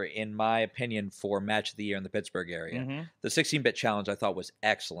contender, in my opinion, for match of the year in the Pittsburgh area. The 16-bit challenge I thought was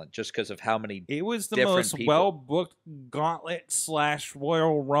excellent, just because of how many. It was the most well-booked gauntlet /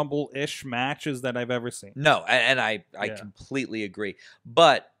 Royal Rumble-ish matches that I've ever seen. No, and I completely agree.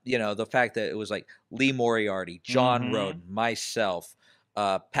 But the fact that it was like Lee Moriarty, John Roden, myself,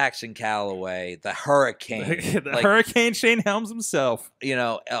 Paxton Calloway, the Hurricane, Hurricane Shane Helms himself.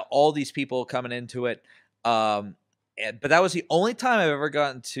 All these people coming into it. But that was the only time I've ever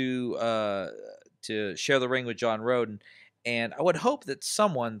gotten to share the ring with John Roden, and I would hope that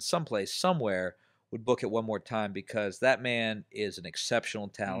someone, someplace, somewhere would book it one more time, because that man is an exceptional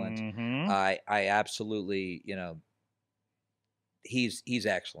talent. I absolutely, he's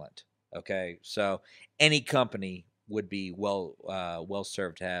excellent. Okay, so any company would be well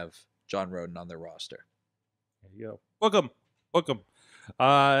served to have John Roden on their roster. There you go. Book him.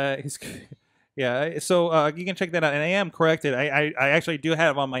 He's. Yeah, so you can check that out. And I am corrected. I actually do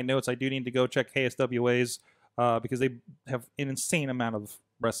have on my notes, I do need to go check KSWA's because they have an insane amount of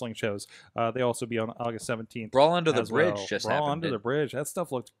wrestling shows. They also be on August 17th. Brawl Under the Bridge just happened. Brawl Under the Bridge. That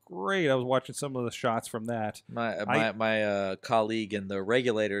stuff looked great. I was watching some of the shots from that. My colleague in the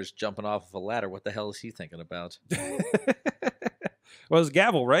Regulators jumping off of a ladder. What the hell is he thinking about? Well, it was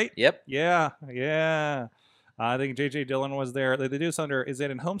Gavel, right? Yep. Yeah. I think J.J. Dillon was there. They do this under, is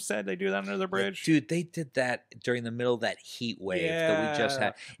it in Homestead they do that under the bridge? Dude, they did that during the middle of that heat wave that we just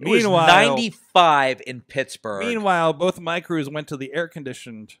had. It Meanwhile, was 95 in Pittsburgh. Meanwhile, both of my crews went to the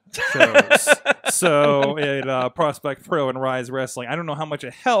air-conditioned shows. So in Prospect Pro and Rise Wrestling. I don't know how much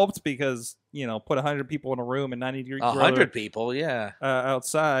it helped because, put 100 people in a room and 90 degrees 100 people, yeah.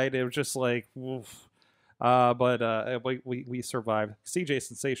 Outside. It was just like, oof. But we survived. CJ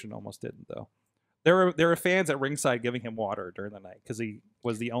Sensation almost didn't, though. There were fans at ringside giving him water during the night because he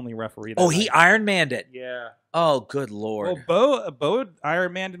was the only referee. He Iron Manned it. Yeah. Oh, good Lord. Well, Bo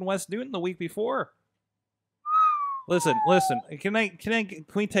Iron Manned in West Newton the week before. Listen. Can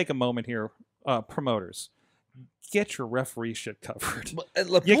we take a moment here, promoters? Get your referee shit covered.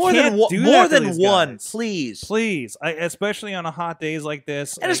 More than one, please. Especially on a hot days like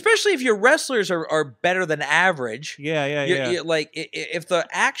this, and especially if your wrestlers are better than average. Yeah. You're, like, if the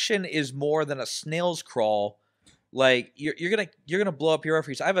action is more than a snail's crawl, like you're gonna blow up your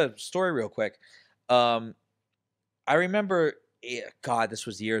referees. I have a story real quick. I remember, God, this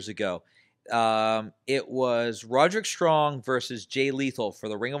was years ago. It was Roderick Strong versus Jay Lethal for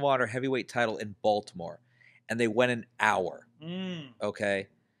the Ring of Honor heavyweight title in Baltimore. And they went an hour. Okay,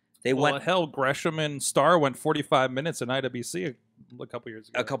 hell, Gresham and Starr went 45 minutes in IWC a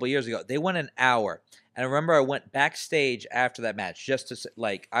couple years ago. They went an hour, and I remember I went backstage after that match just to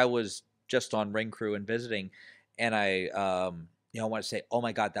I was just on ring crew and visiting, and I want to say, oh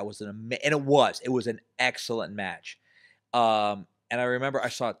my God, that was and it was an excellent match. And I remember I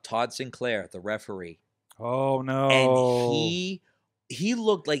saw Todd Sinclair, the referee. Oh no, and he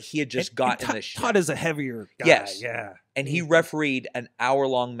looked like he had just gotten in the shit. Todd is a heavier guy. Yes. Yeah. And he refereed an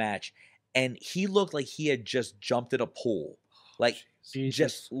hour-long match, and he looked like he had just jumped in a pool. Like,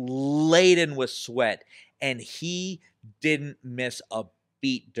 just laden with sweat. And he didn't miss a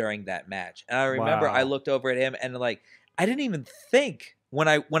beat during that match. And I remember I looked over at him, and I didn't even think. When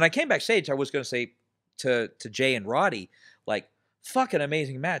I came backstage, I was going to say to Jay and Roddy, fucking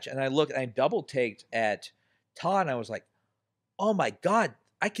amazing match. And I looked, and I double-taked at Todd, and I was like, oh my God,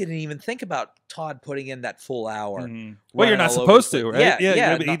 I couldn't even think about Todd putting in that full hour. Well, you're not supposed to, right?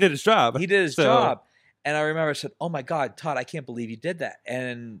 Yeah. But he did his job. He did his job. And I remember I said, oh my God, Todd, I can't believe you did that.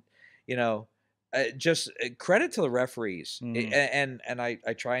 And, just credit to the referees. And I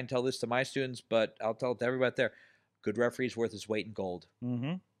try and tell this to my students, but I'll tell it to everybody out there. Good referee's worth his weight in gold.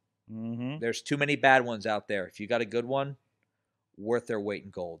 There's too many bad ones out there. If you got a good one, worth their weight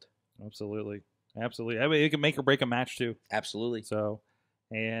in gold. Absolutely. I mean, it can make or break a match too. Absolutely. So,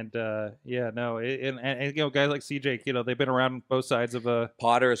 and guys like CJ, they've been around both sides of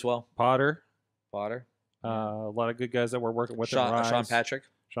Potter as well. Potter. A lot of good guys that we're working with. Sean Patrick,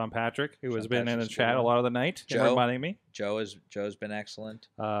 who has Sean been in the Patrick's chat a good. lot of the night, Joe. reminding me. Joe's been excellent.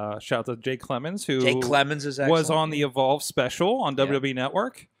 Shout out to Jake Clemens, who Jake Clemens is excellent. was on the Evolve special on Yeah. WWE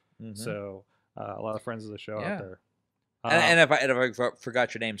Network. Mhm. So a lot of friends of the show Yeah. out there. And if I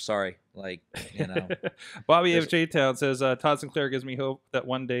forgot your name, sorry. Like, you know. Bobby There's- F. J. Town says, Todd Sinclair gives me hope that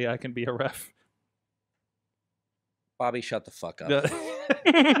one day I can be a ref. Bobby, shut the fuck up.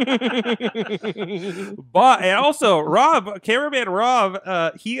 But and also Rob, cameraman Rob,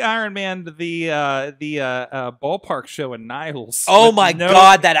 he Ironmanned the ballpark show in Niles. Oh with my no-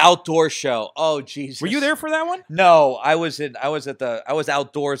 God, that outdoor show. Oh Jesus. Were you there for that one? No, I was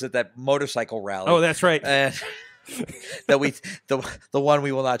outdoors at that motorcycle rally. Oh, that's right. And the one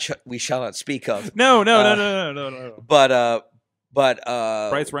we shall not speak of. No. But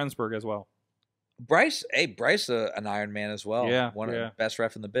Bryce Rensburg as well. Bryce, an Iron Man as well. Yeah, One of yeah. the best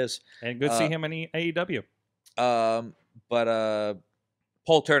ref in the biz. And good to see him in AEW. But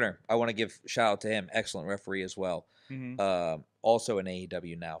Paul Turner, I want to give shout out to him. Excellent referee as well. Mhm. Also in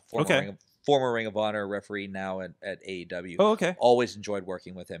AEW now. Former Ring of Honor referee now at AEW. Oh, okay. Always enjoyed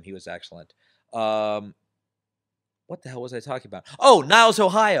working with him. He was excellent. What the hell was I talking about? Oh, Niles,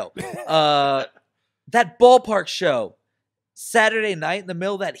 Ohio. That ballpark show. Saturday night in the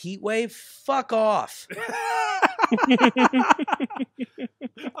middle of that heat wave. Fuck off. I'm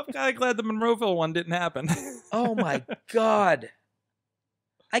kind of glad the Monroeville one didn't happen. Oh my God.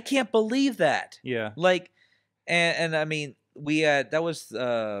 I can't believe that. Yeah. Like, and I mean, we had, that was,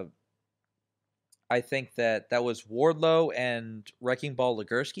 I think that was Wardlow and Wrecking Ball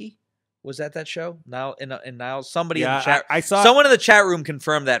Legursky was at that show. Now, and now somebody in the chat, I saw someone in the chat room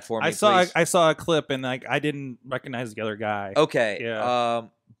confirmed that for me. I saw please. I saw a clip and like I didn't recognize the other guy. Okay. Yeah.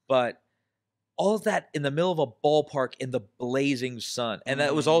 But all of that in the middle of a ballpark in the blazing sun. And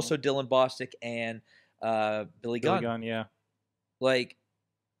that was also Dylan Bostic and Billy Gunn. Yeah. Like,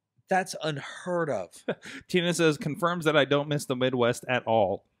 that's unheard of. Tina says confirms that I don't miss the Midwest at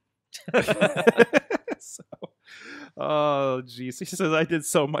all. So, oh geez, he says I did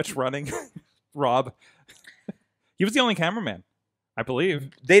so much running. Rob, he was the only cameraman, I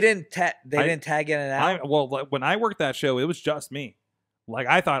believe. They didn't tag in and out. Well, when I worked that show, it was just me. Like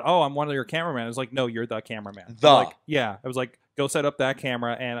I thought, oh, I'm one of your cameramen. I was like, no, you're the cameraman. Like, yeah, I was like, go set up that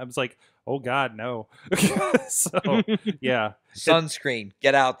camera, and I was like, oh God, no. So yeah, Sunscreen,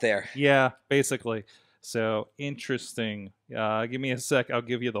 get out there. yeah, basically. So interesting. Give me a sec. I'll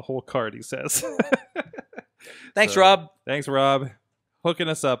give you the whole card. He says. Thanks, So, Rob. Thanks, Rob, hooking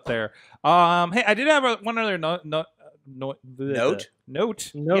us up there. Hey, I did have one other note.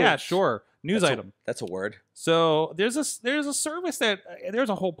 Yeah, sure. News item. That's a word. So there's a service that there's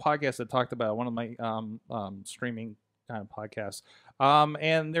a whole podcast that talked about one of my streaming kind of podcasts.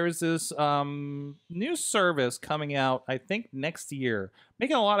 And there's this new service coming out, I think next year,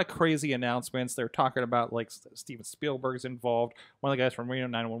 making a lot of crazy announcements. They're talking about like Steven Spielberg's involved. One of the guys from Reno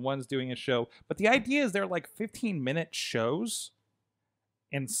 911 is doing a show. But the idea is they're like 15-minute shows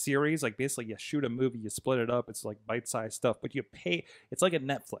and series. Like basically you shoot a movie, you split it up. It's like bite-sized stuff, but you pay. It's like a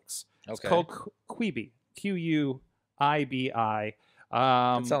Netflix. It's called Quibie. Quibbi.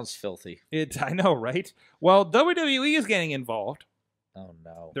 That sounds filthy. I know, right? Well, WWE is getting involved. Oh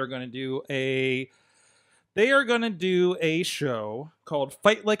no. They're going to do a show called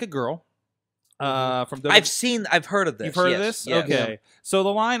Fight Like a Girl. From WWE. I've heard of this. You've heard of this? Yes. Okay. So the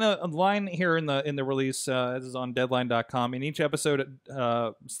line here in the release this is on Deadline.com. In each episode,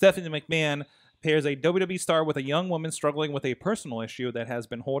 Stephanie McMahon pairs a WWE star with a young woman struggling with a personal issue that has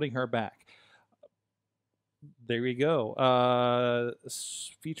been holding her back. There we go.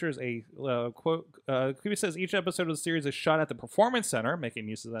 Features a quote. Quibie says each episode of the series is shot at the Performance Center, making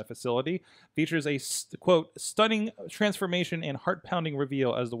use of that facility. Features a quote stunning transformation and heart-pounding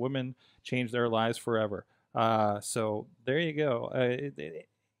reveal as the women change their lives forever. So there you go.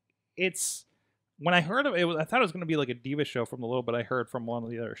 It's when I heard of it, I thought it was going to be like a diva show from the little bit I heard from one of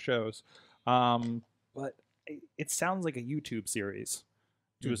the other shows. But it sounds like a YouTube series.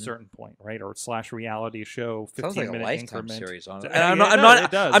 To a certain point, right? Or / reality show, 15-minute Sounds like a Lifetime increment. series on it. And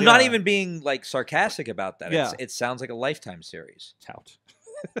I'm not even being like sarcastic about that. Yeah. It sounds like a Lifetime series. Tout.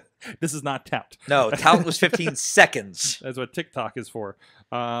 This is not tout. No, tout was 15 seconds. That's what TikTok is for.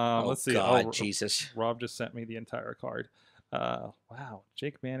 Let's see. God, Jesus. Rob just sent me the entire card. Wow.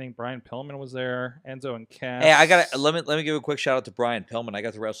 Jake Manning, Brian Pillman was there. Enzo and Cass. Hey, let me give a quick shout out to Brian Pillman. I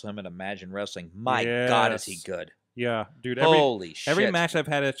got to wrestle him at Imagine Wrestling. My God, is he good? Yeah, dude. Holy shit. Every match I've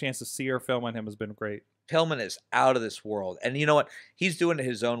had a chance to see or film on him has been great. Pillman is out of this world. And you know what? He's doing it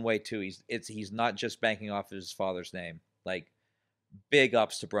his own way too. He's not just banking off his father's name. Like big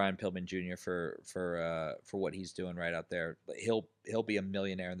ups to Brian Pillman Jr. for what he's doing right out there. He'll be a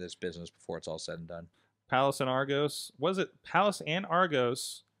millionaire in this business before it's all said and done. Palace and Argos. Was it Palace and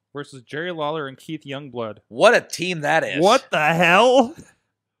Argos versus Jerry Lawler and Keith Youngblood? What a team that is! What the hell?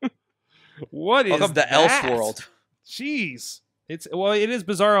 What is Welcome to that? Elseworld. Jeez. It is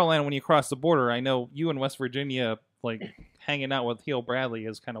Bizarro Land when you cross the border. I know you in West Virginia, like hanging out with Heel Bradley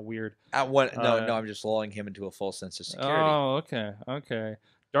is kind of weird. No, I'm just lulling him into a false sense of security. Oh, okay.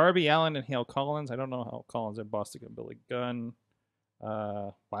 Darby Allin and Hale Collins. I don't know how Collins and Boston and Billy Gunn.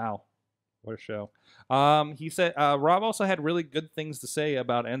 Wow. What a show. He said Rob also had really good things to say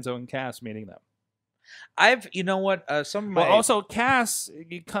about Enzo and Cass meeting them. You know what? Some of my also Cass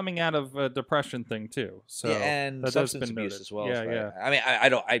coming out of a depression thing too. So and that substance has been abuse noted. as well. Yeah, right? yeah. I mean, I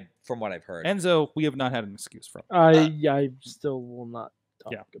don't. From what I've heard, Enzo, we have not had an excuse from. I still will not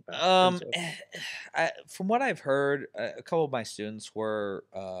talk about Enzo. From what I've heard, a couple of my students were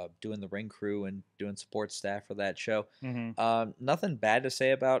doing the ring crew and doing support staff for that show. Mm-hmm. Nothing bad to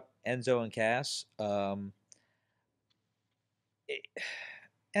say about Enzo and Cass.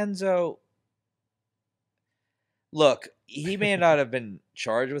 Enzo, look, he may not have been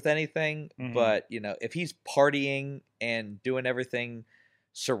charged with anything, Mhm. but if he's partying and doing everything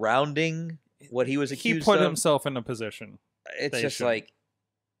surrounding what he was accused He put of, himself in a position. it's they just should. like,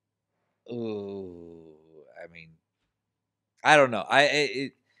 ooh. I mean, I don't know.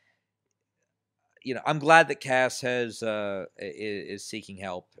 I'm glad that Cass is seeking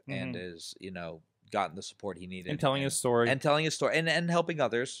help and is gotten the support he needed And telling his story. and telling his story and helping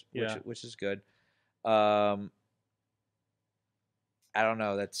others, Yeah. which is good. I don't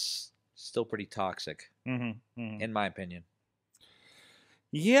know. That's still pretty toxic, in my opinion.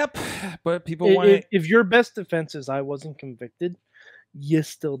 Yep, but people want it. If your best defense is I wasn't convicted, you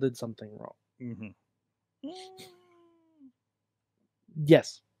still did something wrong. Mm-hmm.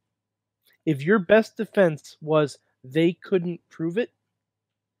 Yes. If your best defense was they couldn't prove it,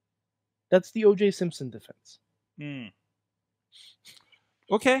 that's the O.J. Simpson defense.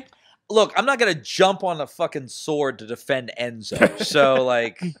 Okay. Look, I'm not gonna jump on a fucking sword to defend Enzo. So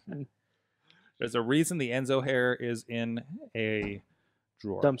There's a reason the Enzo hair is in a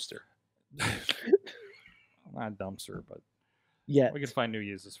drawer. Dumpster. Not a dumpster, but Yeah. we can find new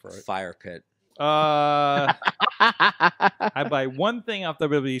uses for it. fire pit. I buy one thing off the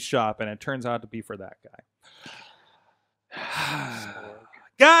WWE shop, and it turns out to be for that guy.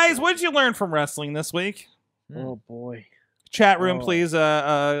 Guys, what did you learn from wrestling this week? Oh boy. Chat room, please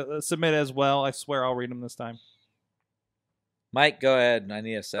submit as well. I swear I'll read them this time. Mike, go ahead. I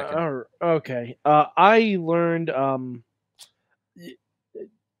need a second. Okay. I learned.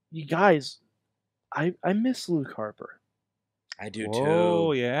 You guys, I miss Luke Harper. I do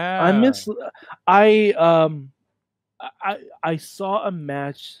Oh too. yeah. I miss. I saw a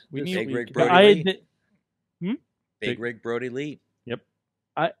match. We this need Big week Rig that Brody I Lee. had been- Big Rig Brody Lee.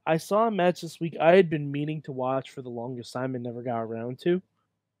 I saw a match this week I had been meaning to watch for the longest time and never got around to.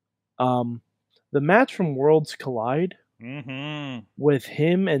 The match from Worlds Collide with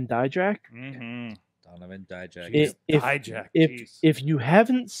him and Dijak. Donovan Dijak. If you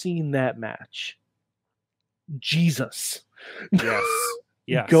haven't seen that match, Jesus. Yes.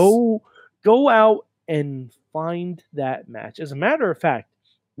 Go out and find that match. As a matter of fact,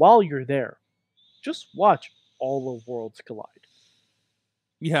 while you're there, just watch all of Worlds Collide.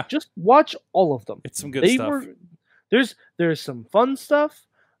 Yeah. Just watch all of them. It's some good stuff. There's some fun stuff.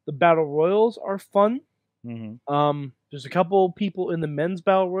 The battle royals are fun. There's a couple people in the men's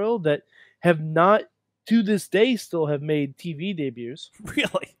battle royal that have not, to this day, still have made TV debuts.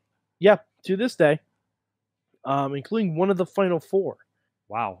 Really? Yeah, to this day, including one of the final four.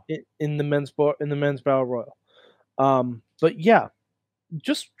 Wow. In the men's battle royal. But yeah,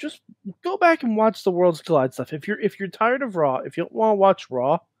 just go back and watch the Worlds Collide stuff. If you're tired of Raw, if you don't want to watch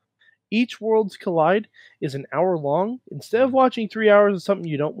Raw, each Worlds Collide is an hour long. Instead of watching 3 hours of something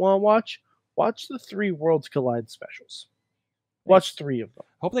you don't want to watch the 3 Worlds Collide specials. Watch 3 of them.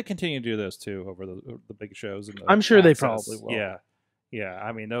 Hope they continue to do those too over the big shows. And I'm sure they access. probably will. Yeah.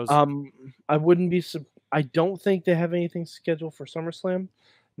 I mean those. I wouldn't be. I don't think they have anything scheduled for SummerSlam.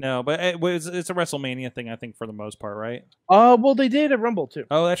 No, but it's a WrestleMania thing, I think, for the most part, right? Well, they did at Rumble too.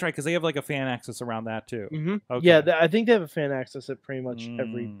 Oh, that's right, because they have like a fan access around that too. Okay. Yeah, I think they have a fan access at pretty much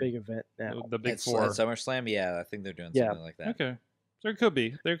every big event now. The big At four. SummerSlam, yeah, I think they're doing something like that. Okay. There could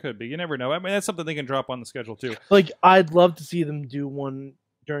be. You never know. I mean, that's something they can drop on the schedule too. Like, I'd love to see them do one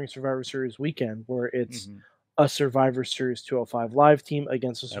during Survivor Series weekend where it's a Survivor Series 205 live team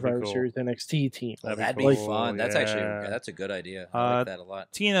against a Survivor Series NXT team. That'd be cool. fun. That's Yeah. actually that's a good idea. I like that a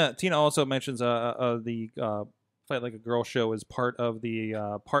lot. Tina also mentions the Fight Like a Girl show is part of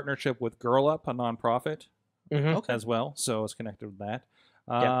the partnership with Girl Up, a nonprofit, as well. So it's connected with that.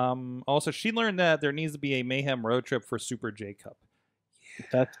 Also, she learned that there needs to be a Mayhem road trip for Super J Cup.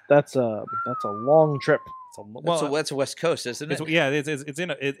 That's a long trip. That's a West Coast, isn't it?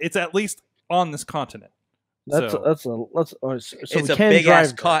 It's at least on this continent. It's a big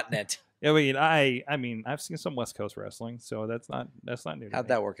ass continent. I mean, I've seen some West Coast wrestling, so that's not new. How'd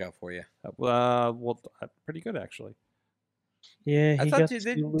that work out for you? Pretty good actually. Yeah, I thought you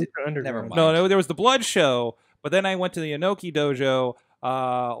did. Never mind. No, there was the Blood show, but then I went to the Inoki Dojo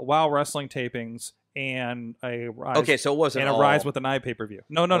while wrestling tapings and a Rise. Okay, so it wasn't and a Rise with an Eye pay-per-view.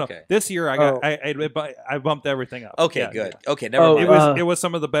 No. Okay. This year I bumped everything up. Okay, Yeah, good. Yeah. Okay, never mind. It was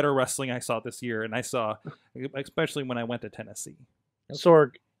some of the better wrestling I saw this year, and I saw especially when I went to Tennessee.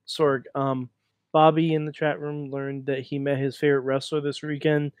 Sorg, Bobby in the chat room learned that he met his favorite wrestler this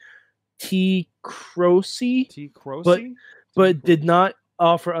weekend, T. Croce, but did not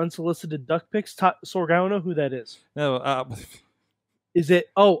offer unsolicited duck pics. Sorg, I don't know who that is. No, is it?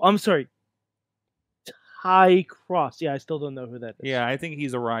 Oh, I'm sorry. Ty Cross. Yeah, I still don't know who that is. Yeah, I think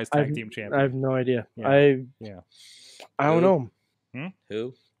he's a Rise tag team champion. I have no idea. Yeah. I don't know him.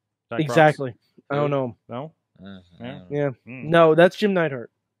 Who? Ty Exactly. Cross? I don't know him. No. Yeah. No, that's Jim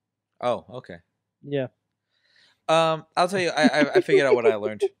Neidhart. Oh, okay. Yeah. I'll tell you. I figured out what I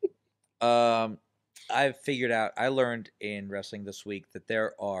learned. I learned in wrestling this week that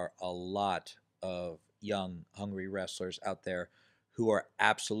there are a lot of young, hungry wrestlers out there who are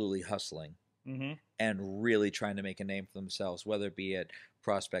absolutely hustling and really trying to make a name for themselves, whether it be at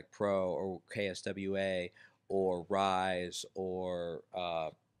Prospect Pro or KSWA or Rise or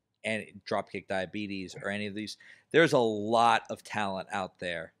and Dropkick Diabetes or any of these. There's a lot of talent out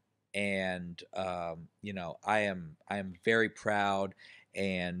there, and I am very proud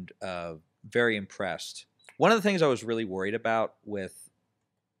and very impressed. One of the things I was really worried about with,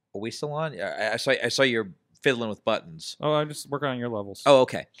 are we still on? I saw you're fiddling with buttons. Oh, I'm just working on your levels. Oh,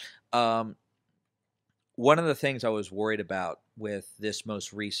 okay. One of the things I was worried about with this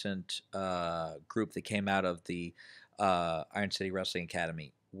most recent group that came out of the Iron City Wrestling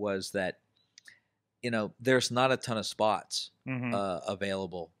Academy was that, there's not a ton of spots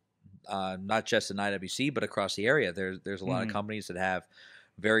available, not just in IWC, but across the area. There's a lot of companies that have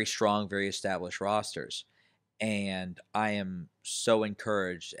very strong, very established rosters. And I am so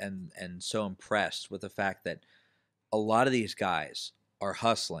encouraged and so impressed with the fact that a lot of these guys are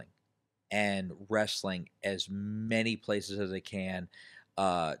hustling and wrestling as many places as they can,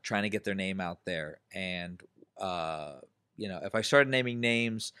 trying to get their name out there. And, if I started naming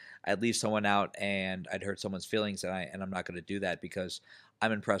names, I'd leave someone out and I'd hurt someone's feelings, and I'm not going to do that because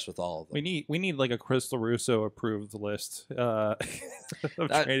I'm impressed with all of them. We need like a Chris LeRusso approved list of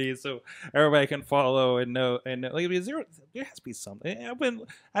trainees, so everybody can follow and know. And like, there has to be something.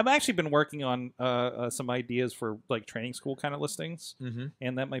 I've actually been working on some ideas for like training school kind of listings,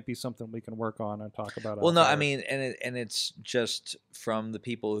 and that might be something we can work on and talk about. Well, no, I mean, and it's just from the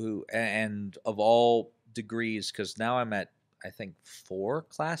people who and of all degrees, because now I'm at, I think, 4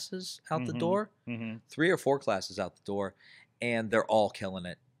 classes out the door, 3 or 4 classes out the door. And they're all killing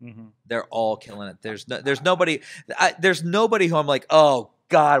it. They're all killing it. There's nobody who I'm like, oh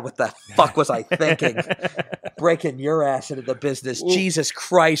God, what the fuck was I thinking? Breaking your ass into the business, Jesus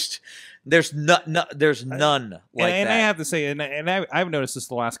Christ! There's none like that. And I have to say, and I've noticed this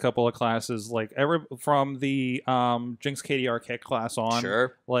the last couple of classes, like from the Jinx KDR kick class on,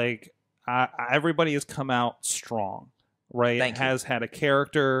 sure, like everybody has come out strong. Right, has had a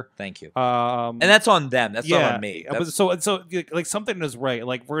character. Thank you. And that's on them. That's not on me. So like something is right.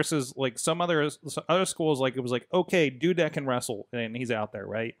 Like versus like some other schools, like it was like, okay, Dudek can wrestle and he's out there,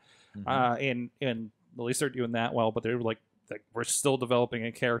 right? And at least they're doing that well. But they're like we're still developing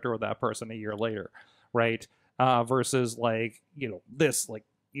a character with that person a year later, right? Versus like this like.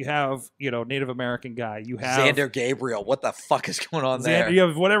 You have, Native American guy. You have Xander Gabriel. What the fuck is going on there? You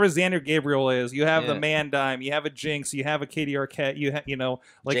have whatever Xander Gabriel is. You have the Man Dime. You have a Jinx. You have a Katie Arquette. You have,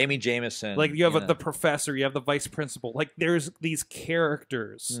 like Jamie Jameson. Like you have the professor. You have the vice principal. Like there's these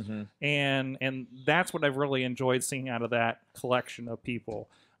characters, and that's what I've really enjoyed seeing out of that collection of people.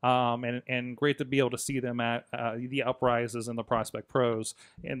 And great to be able to see them at the Uprises and the Prospect Pros,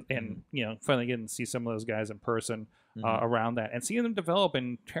 and finally getting to see some of those guys in person. Around that and seeing them develop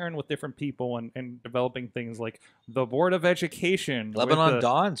and pairing with different people and developing things like the Board of Education. Lebanon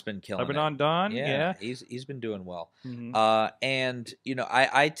Don's been killing Lebanon Don, yeah. He's been doing well. And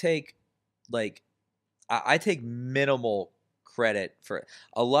I take I take minimal credit for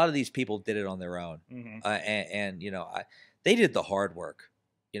a lot of these people did it on their own, and they did the hard work.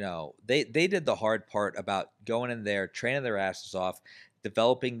 they did the hard part about going in there, training their asses off,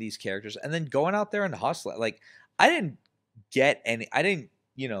 developing these characters, and then going out there and hustling. Like, I didn't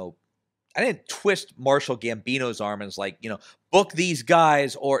twist Marshall Gambino's arm and was like, book these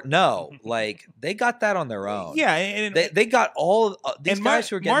guys, or no, like they got that on their own. Yeah, and they got all these guys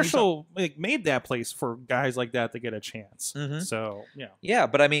who are getting Marshall made that place for guys like that to get a chance. So yeah,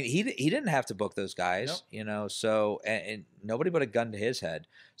 but I mean, he didn't have to book those guys, So and nobody put a gun to his head.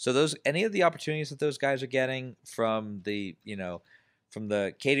 So any of the opportunities that those guys are getting from the from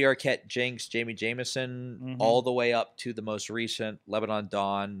the Katie Arquette, Jinx, Jamie Jameson, all the way up to the most recent Lebanon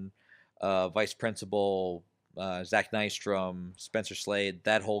Dawn, Vice Principal, Zach Nystrom, Spencer Slade,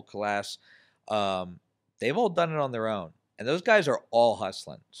 that whole class, they've all done it on their own. And those guys are all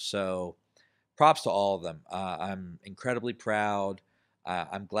hustling. So props to all of them. I'm incredibly proud.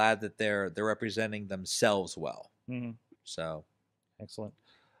 I'm glad that they're representing themselves well. So excellent.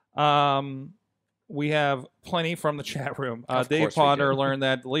 We have plenty from the chat room. Of Dave course we Potter do. learned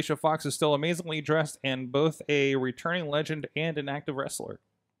that Alicia Fox is still amazingly dressed and both a returning legend and an active wrestler.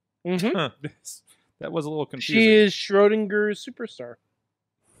 That was a little confusing. She is Schrodinger's superstar.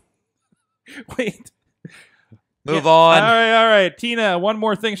 Wait. Move on. All right. Tina, one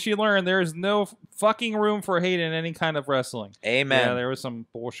more thing she learned. There is no fucking room for hate in any kind of wrestling. Amen. Yeah, there was some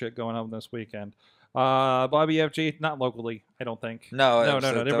bullshit going on this weekend. Bobby FG, not locally, I don't think. No.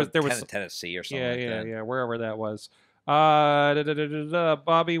 There was Tennessee or something. Yeah, wherever that was.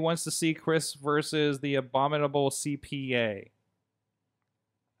 Bobby wants to see Chris versus the abominable CPA.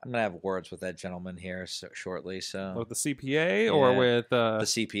 I'm gonna have words with that gentleman here shortly. So With the CPA or with the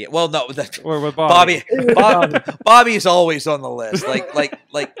CPA? Well, no, or with Bobby. Bobby's always on the list.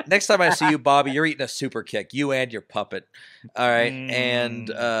 Like next time I see you, Bobby, you're eating a super kick. You and your puppet. All right, and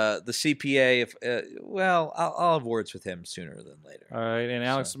the CPA. I'll have words with him sooner than later. All right, and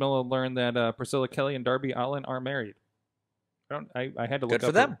Alex Miller learned that Priscilla Kelly and Darby Allin are married. I had to look Good up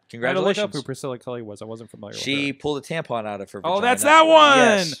for them. I had to Congratulations. look up who Priscilla Kelly was. I wasn't familiar with her. She pulled a tampon out of her vagina. Oh, that's that one.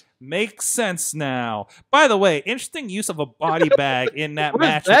 Yes. Makes sense now. By the way, interesting use of a body bag in that What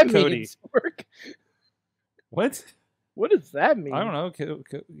match does that with mean, Cody. Sorg? What? What does that mean? I don't know.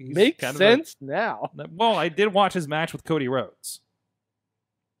 He's Makes kind of sense now. Well, I did watch his match with Cody Rhodes.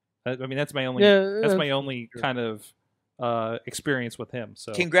 I mean, that's my only. That's my only kind of experience with him.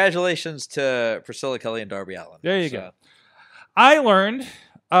 So Congratulations to Priscilla Kelly and Darby Allin. there you go. I learned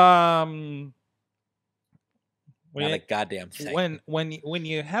Not a goddamn thing. when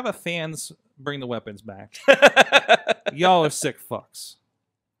you have a fans bring the weapons match, y'all are sick fucks.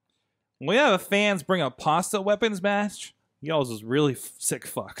 When you have a fans bring a pasta weapons match, y'all is really sick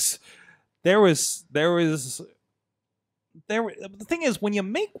fucks. The thing is, when you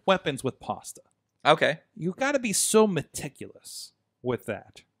make weapons with pasta, Okay. you got to be so meticulous with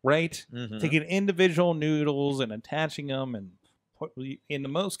that, right? Taking individual noodles and attaching them, and in the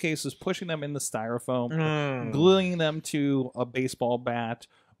most cases, pushing them in the styrofoam, gluing them to a baseball bat,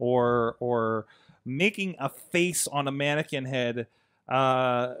 or making a face on a mannequin head,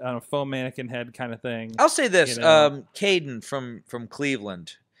 on a foam mannequin head kind of thing. I'll say this: You Caden from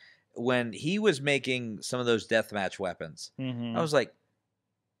Cleveland, when he was making some of those deathmatch weapons, I was like,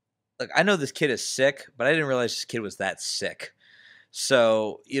 I know this kid is sick, but I didn't realize this kid was that sick.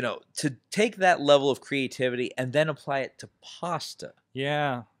 So, to take that level of creativity and then apply it to pasta.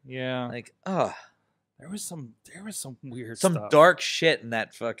 Yeah. Like, There was some weird some stuff. dark shit in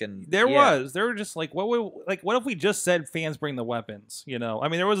that fucking. There was. They were just like, what if we just said fans bring the weapons? I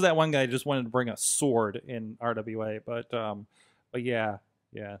mean, there was that one guy who just wanted to bring a sword in RWA, but yeah.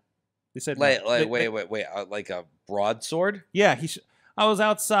 They said Wait, no. like a broadsword? Yeah, I was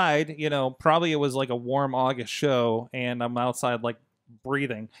outside, probably it was like a warm August show, and I'm outside like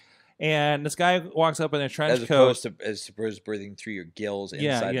breathing. And this guy walks up in a trench coat. As opposed to breathing through your gills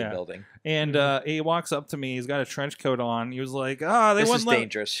inside the building. And he walks up to me. He's got a trench coat on. He was like, this is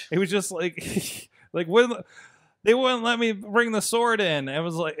dangerous. He was just like, they wouldn't let me bring the sword in. It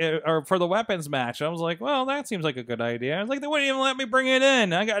was like, or for the weapons match. I was like, well, that seems like a good idea. I was like, they wouldn't even let me bring it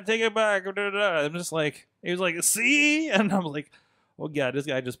in. I got to take it back. I'm just like, he was like, see? And I'm like, oh, yeah, this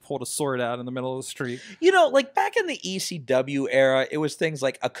guy just pulled a sword out in the middle of the street. Like back in the ECW era, it was things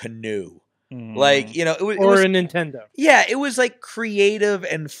like a canoe. Mm. It was a Nintendo. Yeah, it was like creative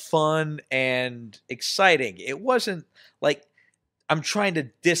and fun and exciting. It wasn't like I'm trying to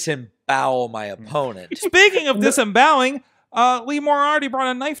disembowel my opponent. Speaking of disemboweling, Lee Moriarty brought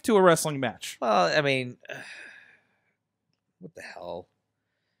a knife to a wrestling match. Well, I mean, what the hell?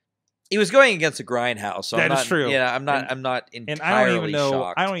 He was going against a grindhouse. So That is true. Yeah, I'm not entirely And I don't even know.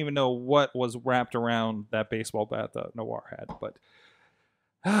 shocked. I don't even know what was wrapped around that baseball bat that Noir had. But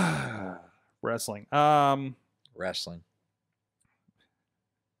Wrestling. Wrestling.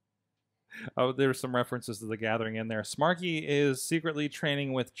 Oh, there's some references to The Gathering in there. Smarky is secretly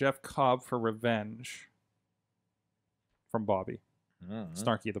training with Jeff Cobb for revenge. From Bobby.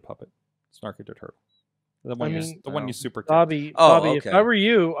 Snarky the puppet. Snarky the turtle. The one you super Bobby. Oh, Bobby. okay. If I were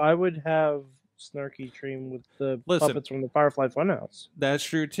you, I would have Snarky train with the puppets from the Firefly Funhouse. That's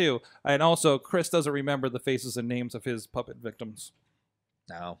true too. And also, Chris doesn't remember the faces and names of his puppet victims.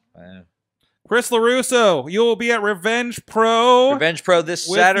 No. Chris LeRusso, you will be at Revenge Pro. Revenge Pro this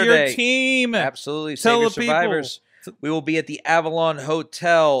with Saturday. Your team. Absolutely. Tell Save your the people. survivors. We will be at the Avalon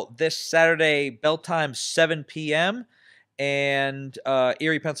Hotel this Saturday, bell time 7 p.m. and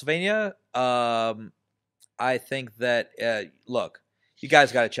Erie, Pennsylvania. I think that, look, you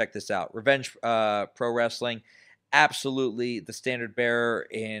guys got to check this out. Revenge Pro Wrestling, absolutely the standard bearer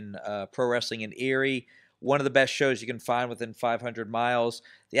in pro wrestling in Erie. One of the best shows you can find within 500 miles.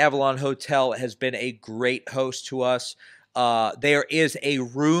 The Avalon Hotel has been a great host to us. There is a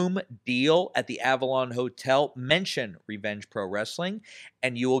room deal at the Avalon Hotel. Mention Revenge Pro Wrestling,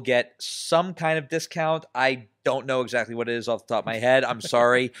 and you will get some kind of discount. I don't know exactly what it is off the top of my head. I'm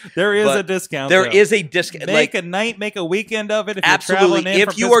sorry. There is a discount. There is a discount. Make a night, make a weekend of it. If absolutely. You're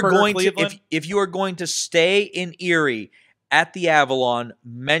if you are going to, if you are going to stay in Erie at the Avalon,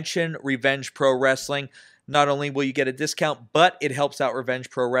 mention Revenge Pro Wrestling. Not only will you get a discount, but it helps out Revenge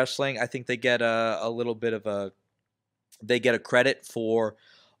Pro Wrestling. I think they get a little bit of a. They get a credit for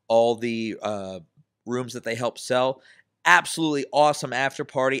all the rooms that they help sell. Absolutely awesome after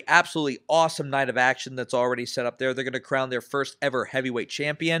party. Absolutely awesome night of action that's already set up there. They're going to crown their first ever heavyweight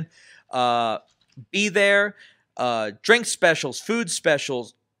champion. Be there. Drink specials, food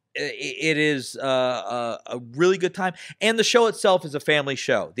specials. It is a really good time. And the show itself is a family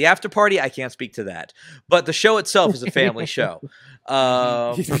show. The after party, I can't speak to that. But the show itself is a family show.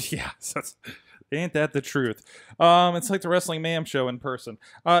 Yeah. Ain't that the truth? It's like the Wrestling Mayhem show in person.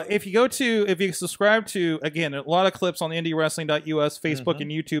 If you subscribe to, again, a lot of clips on the IndieWrestling.us Facebook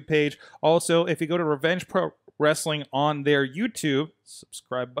and YouTube page. Also, if you go to Revenge Pro Wrestling on their YouTube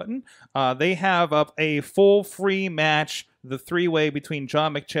subscribe button, they have up a full free match, the three-way between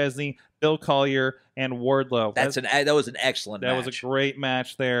John McChesney, Bill Collier, and Wardlow. That was an excellent match. That was a great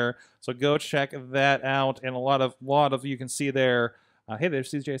match there. So go check that out, and a lot of you can see there. Hey,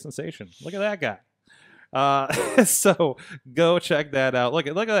 there's CJ Sensation. Look at that guy. So go check that out. Look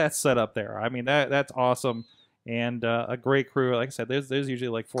at that setup there. I mean, that's awesome, and a great crew. Like I said, there's usually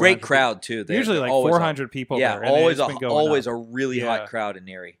like 400 great crowd too. Usually like 400 people. Yeah, there. always a really hot crowd in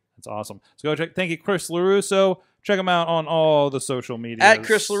Erie. That's awesome. So go check. Thank you, Chris LeRusso. Check him out on all the social media. At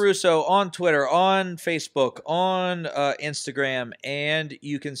Chris LeRusso on Twitter, on Facebook, on Instagram, and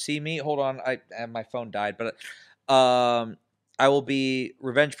you can see me. Hold on, my phone died, but I will be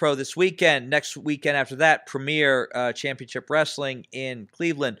Revenge Pro this weekend. Next weekend after that, Premier Championship Wrestling in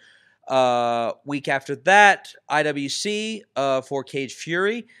Cleveland. Week after that, IWC for Cage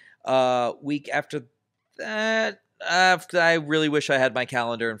Fury. Week after that, I really wish I had my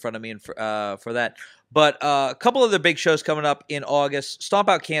calendar in front of me for that. But a couple other big shows coming up in August. Stomp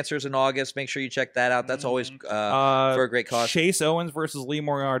Out Cancers in August. Make sure you check that out. That's always for a great cause. Chase Owens versus Lee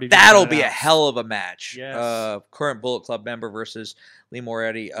Moriarty. That'll be a hell of a match. Yes. Current Bullet Club member versus Lee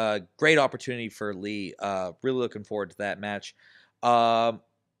Moriarty. Great opportunity for Lee. Really looking forward to that match. I'm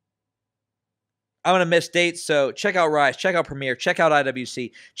going to miss dates, so check out Rise, check out Premiere, check out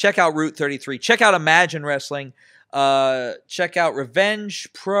IWC, check out Route 33, check out Imagine Wrestling. Check out Revenge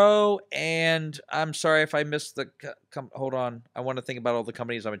Pro, and I'm sorry if I missed the. Hold on, I want to think about all the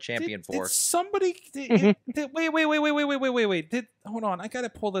companies I'm a champion for. Did somebody? Wait! Hold on, I gotta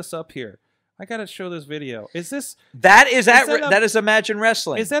pull this up here. I gotta show this video. Is this? That is Imagine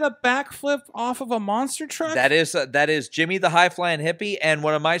Wrestling. Is that a backflip off of a monster truck? That is Jimmy the High Flying Hippie and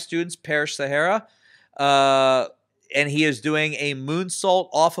one of my students, Parrish Sahara, and he is doing a moonsault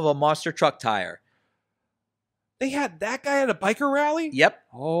off of a monster truck tire. They had that guy at a biker rally? Yep.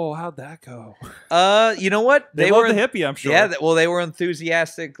 Oh, how'd that go? You know what? They were the hippie, I'm sure. Yeah, well, they were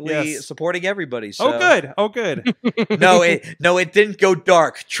enthusiastically supporting everybody. So. Oh, good. No, it didn't go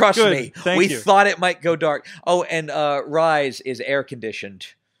dark. Trust me. We thought it might go dark. Oh, and Rise is air conditioned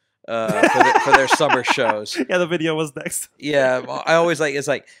for their summer shows. Yeah, the video was next. Yeah, I always it's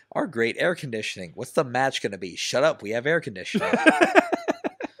like our great air conditioning. What's the match going to be? Shut up, we have air conditioning.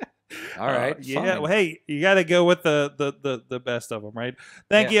 All right. Yeah. Well, hey, you got to go with the best of them, right?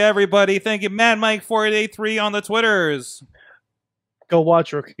 Thank you, everybody. Thank you, Mad Mike 4883 on the Twitters. Go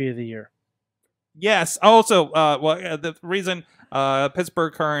watch Rookie of the Year. Yes. Also, the reason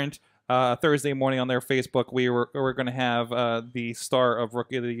Pittsburgh Current Thursday morning on their Facebook, we're going to have the star of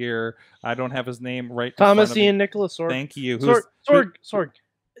Rookie of the Year. I don't have his name right. Thomas Ian Nicholas Sorg. Thank you. Sorg.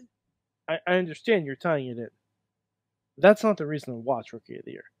 I understand you're tying it in. That's not the reason to watch Rookie of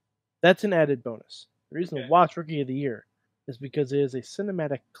the Year. That's an added bonus. The reason to watch Rookie of the Year is because it is a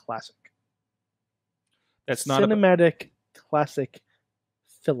cinematic classic. That's not cinematic classic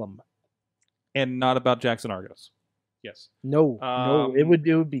film, and not about Jackson Argos. Yes. No, it would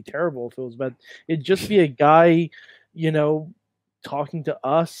be terrible if it was bad. It'd just be a guy, talking to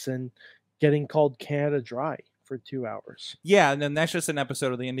us and getting called Canada Dry for 2 hours. Yeah, and then that's just an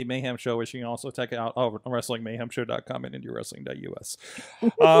episode of the Indie Mayhem Show, which you can also check out over on WrestlingMayhemShow.com and IndieWrestling.us.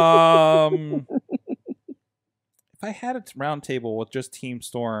 If I had a round table with just Team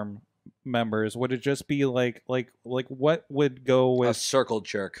Storm members, would it just be like what would go with a circle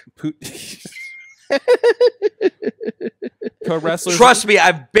jerk? Pro wrestlers. Trust me,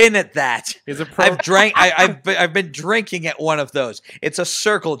 I've been at that. I've been drinking at one of those. It's a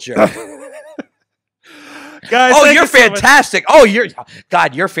circle jerk. Guys, oh, you're fantastic.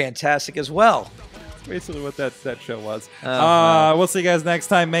 You're fantastic as well. That's basically what that show was. Oh, we'll see you guys next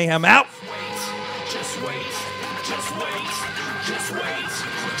time. Mayhem out. Just wait. Just wait. Just wait.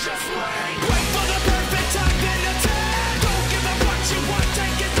 Just wait. Wait for the perfect time, then attack. Don't give up what you want,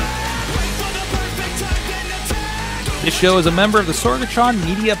 take it back. Wait for the perfect time, then attack. This show is a member of the Sorgatron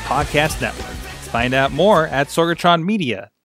Media Podcast Network. Find out more at sorgatronmedia.com.